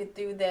like that you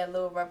threw that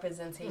little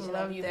representation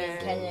Love of you being that.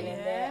 Kenyan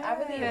in there. I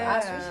really I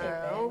appreciate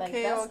that. Okay, Like,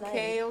 that's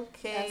okay, nice.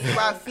 okay. That's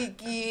nice.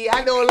 Rafiki,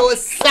 I know a little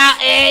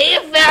something. You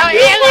felt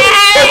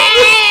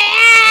it?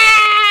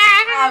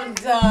 I'm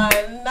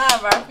done. Nah,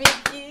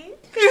 Rafiki.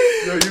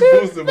 Yo, you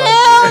boosted my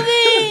Feel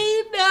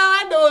me? No,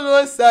 I know a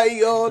little something,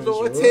 yo.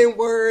 Little 10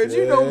 words.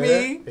 You know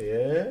me.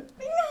 Yeah.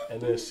 And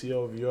then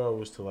CLVR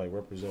was to like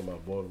represent my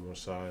Baltimore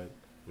side,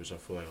 which I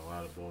feel like a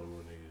lot of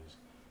Baltimore niggas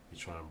be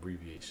trying to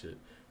abbreviate shit.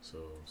 So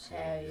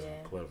CLVR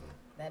yeah. clever.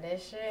 That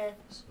is sure.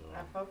 So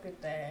I fuck with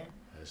that.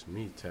 that's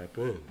me. Tap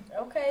in.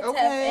 Okay, tap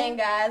Okay. in,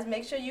 guys.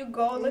 Make sure you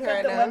go look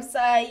heard up the them.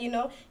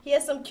 website. He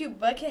has some cute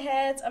bucket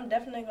hats. I'm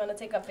definitely gonna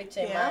take a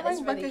picture. Yeah, I Mine.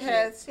 It's like really bucket cute.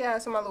 hats. Yeah,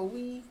 some little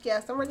weave.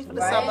 Yes, I'm ready for the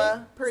Right? summer.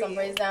 Some Period.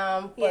 braids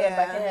down, put a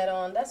Yeah. bucket hat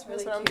on. That's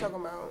really That's what I'm cute.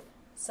 talking about.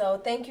 So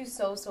thank you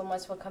so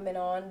much for coming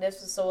on.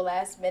 This was so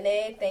last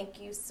minute. Thank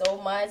you so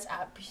much.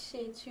 I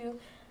appreciate you.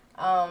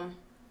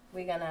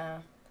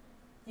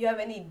 You have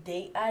any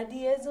date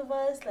ideas of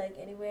us? Like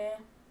anywhere?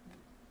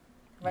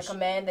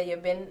 Recommend that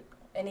you've been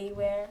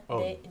anywhere?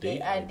 Oh,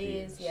 date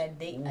ideas. Yeah,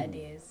 date Ooh.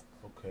 idead.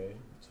 Okay.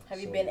 Have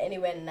you been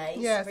anywhere nice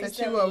Yes, that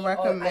recently? you would Or are you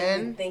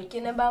recommend.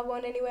 thinking about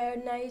going anywhere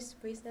nice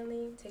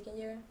recently? Taking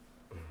your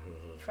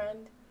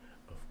friend?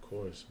 Of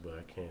course, but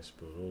I can't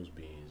spill those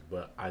beans.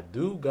 But I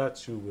do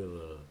got you with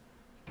a.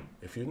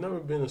 If you've never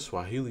been to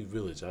Swahili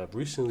Village, I've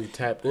recently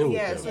tapped in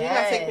Yeah, with so them. you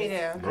gotta take me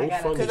there. No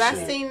funny Because I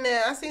shit. seen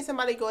that. I seen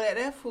somebody go there.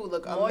 That food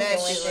look Morgan went there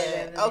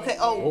immaculate. the other Okay. day.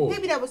 Oh, Oh.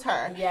 maybe that was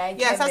her. Yeah,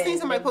 Yes, I seen Kevin.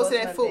 somebody They posted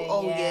both that food. went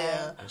Oh there,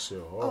 yeah. That shit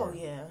hard. Oh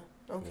yeah.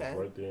 It was Okay.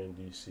 right there in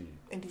DC.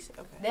 In DC.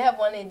 Okay. They have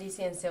one in DC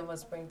and Silver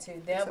Spring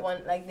too. They have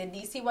one like the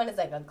DC one is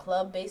like a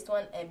club based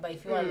one, but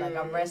if you want like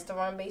a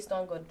restaurant based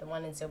one, go to the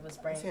one in Silver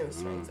Spring. Silver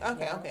Springs.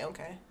 Okay. Okay.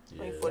 Okay.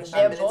 Yeah, Like that 45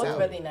 They're minutes both out.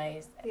 really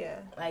nice. Yeah.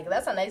 Like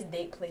that's a nice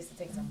date place to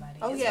take somebody.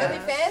 Oh It's yeah.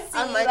 really fancy.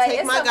 I might like, take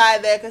it's my a- guy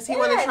there because he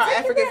want to Yeah, try take him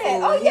African there.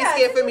 food. Oh, He's yeah,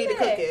 scared take for me him to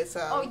cook there. it.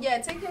 So. Oh yeah,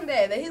 take him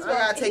there. That he's I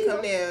gotta take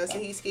him there, so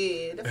he's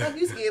scared. The fuck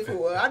you scared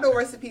for? I know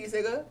recipes,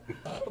 nigga.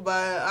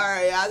 But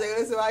alright, I'll take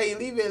this to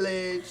Swahili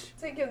Village.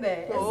 Take him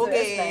there. It's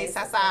Okay, nice.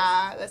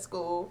 Sasa, let's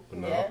go. But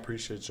no, Yeah. I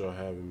appreciate y'all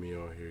having me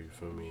on here, you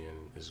feel me?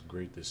 And it's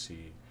great to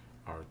see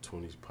our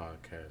 20's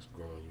podcast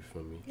growing, you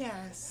feel me?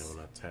 Yes. And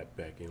when I tap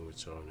back in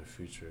with y'all in the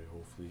future,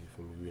 hopefully, you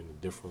feel me, we're in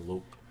a different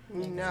look.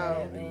 No,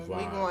 Exactly.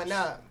 we going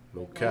up.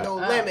 No cap. No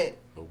No, limit.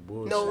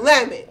 bullshit. No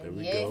limit. There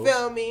we Yeah. go.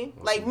 Feel me?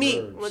 On Like some me.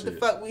 bird What the shit.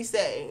 fuck we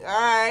say?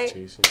 Alright.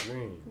 Chasing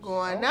dreams.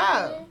 Going Okay,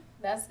 up.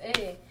 That's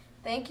it.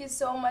 Thank you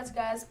so much,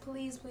 guys.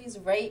 Please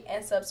rate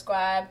and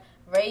subscribe.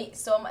 Rate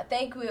so much.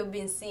 Thank you.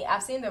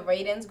 I've seen the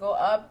ratings go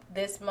up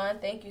this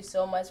month. Thank you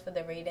so much for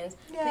the ratings.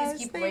 Yes,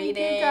 Please keep thank you,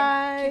 rating,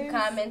 guys. keep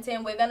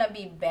commenting. We're gonna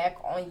be back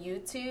on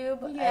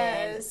YouTube, and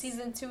Yes.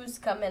 season 2 is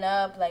coming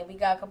up. Like we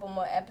got a couple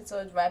more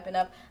episodes wrapping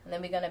up, and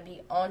then we're gonna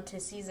be on to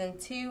season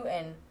 2.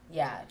 And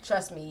yeah,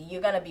 trust me,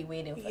 you're gonna be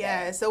waiting for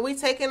Yeah, that. so we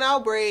taking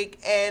our break,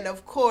 and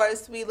of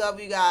course we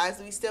love you guys.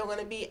 We still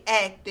gonna be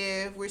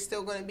active. We're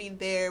still gonna be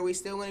there. We're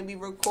still gonna be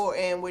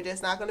recording. We're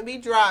just not gonna be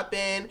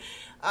dropping.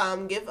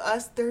 Give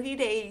us 30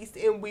 days,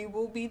 and we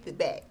will be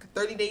back.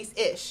 30 days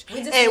ish. We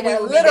just and need a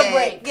will be little back.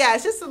 break. Yeah,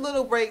 it's just a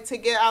little break to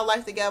get our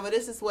life together.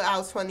 This is what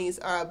our 20s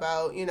are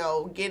about. You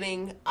know,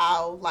 getting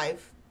our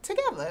life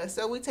together.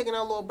 So we taking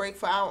a little break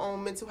for our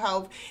own mental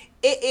health.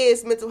 It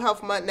is Mental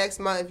Health Month next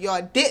month, if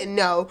y'all didn't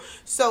know.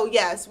 So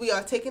yes, we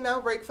are taking our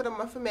break for the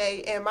month of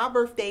May, and my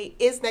birthday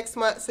is next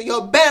month. So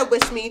y'all better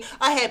wish me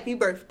a happy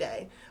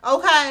birthday.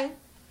 Okay?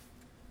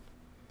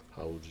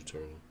 How old you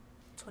turning?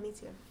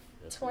 22.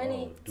 That's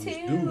 22.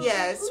 Deuce.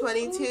 Yes,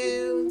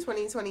 22,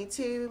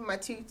 2022, my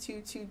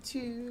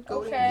 2222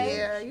 golden Okay.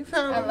 year. You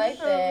feel me? I like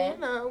that.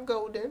 No,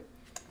 golden.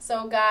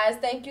 So, guys,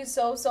 thank you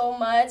so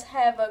much.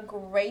 Have a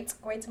great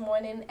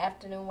morning,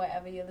 afternoon,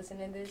 wherever you're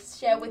listening to this.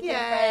 Share with your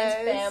friends,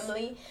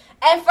 family.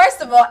 And first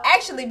of all,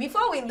 actually,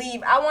 before we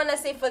leave, I want to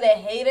say for the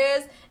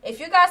haters, if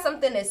you got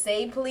something to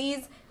say,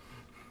 please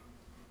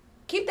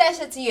keep that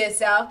shit to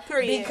yourself.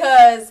 Period.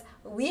 Because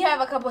we have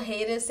a couple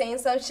haters saying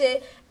some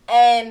shit.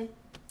 And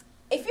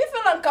if you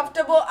feel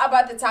uncomfortable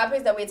about the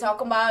topics that we're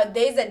talking about,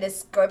 there's a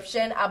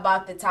description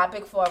about the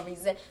topic for a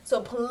reason.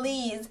 So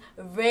please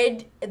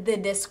read the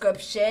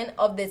description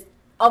of the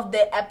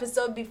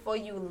episode before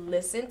you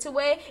listen to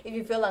it. If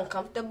you feel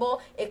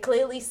uncomfortable, it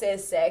clearly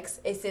says sex.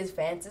 It says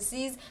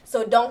fantasies.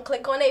 So don't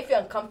click on it if you're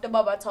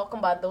uncomfortable about talking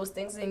about those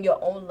things in your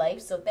own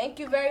life. So thank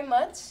you very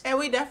much. And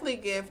we definitely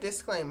give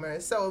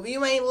disclaimers. So if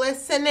you ain't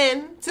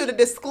listening to the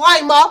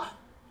disclaimer,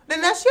 then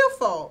that's your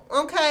fault,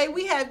 okay?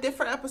 We have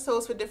different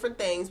episodes for different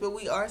things, but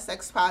we are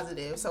sex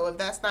positive. So if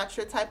that's not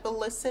your type of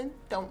listen,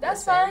 don't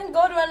That's listen. fine.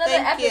 Go to another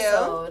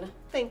episode.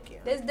 Thank you.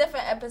 There's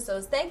different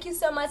episodes. Thank you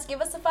so much.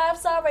 Give us a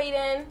 5-star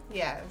rating.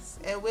 Yes.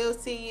 And we'll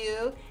see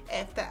you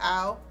after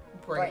our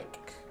break.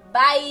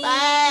 Bye.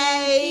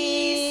 Bye.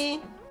 Peace.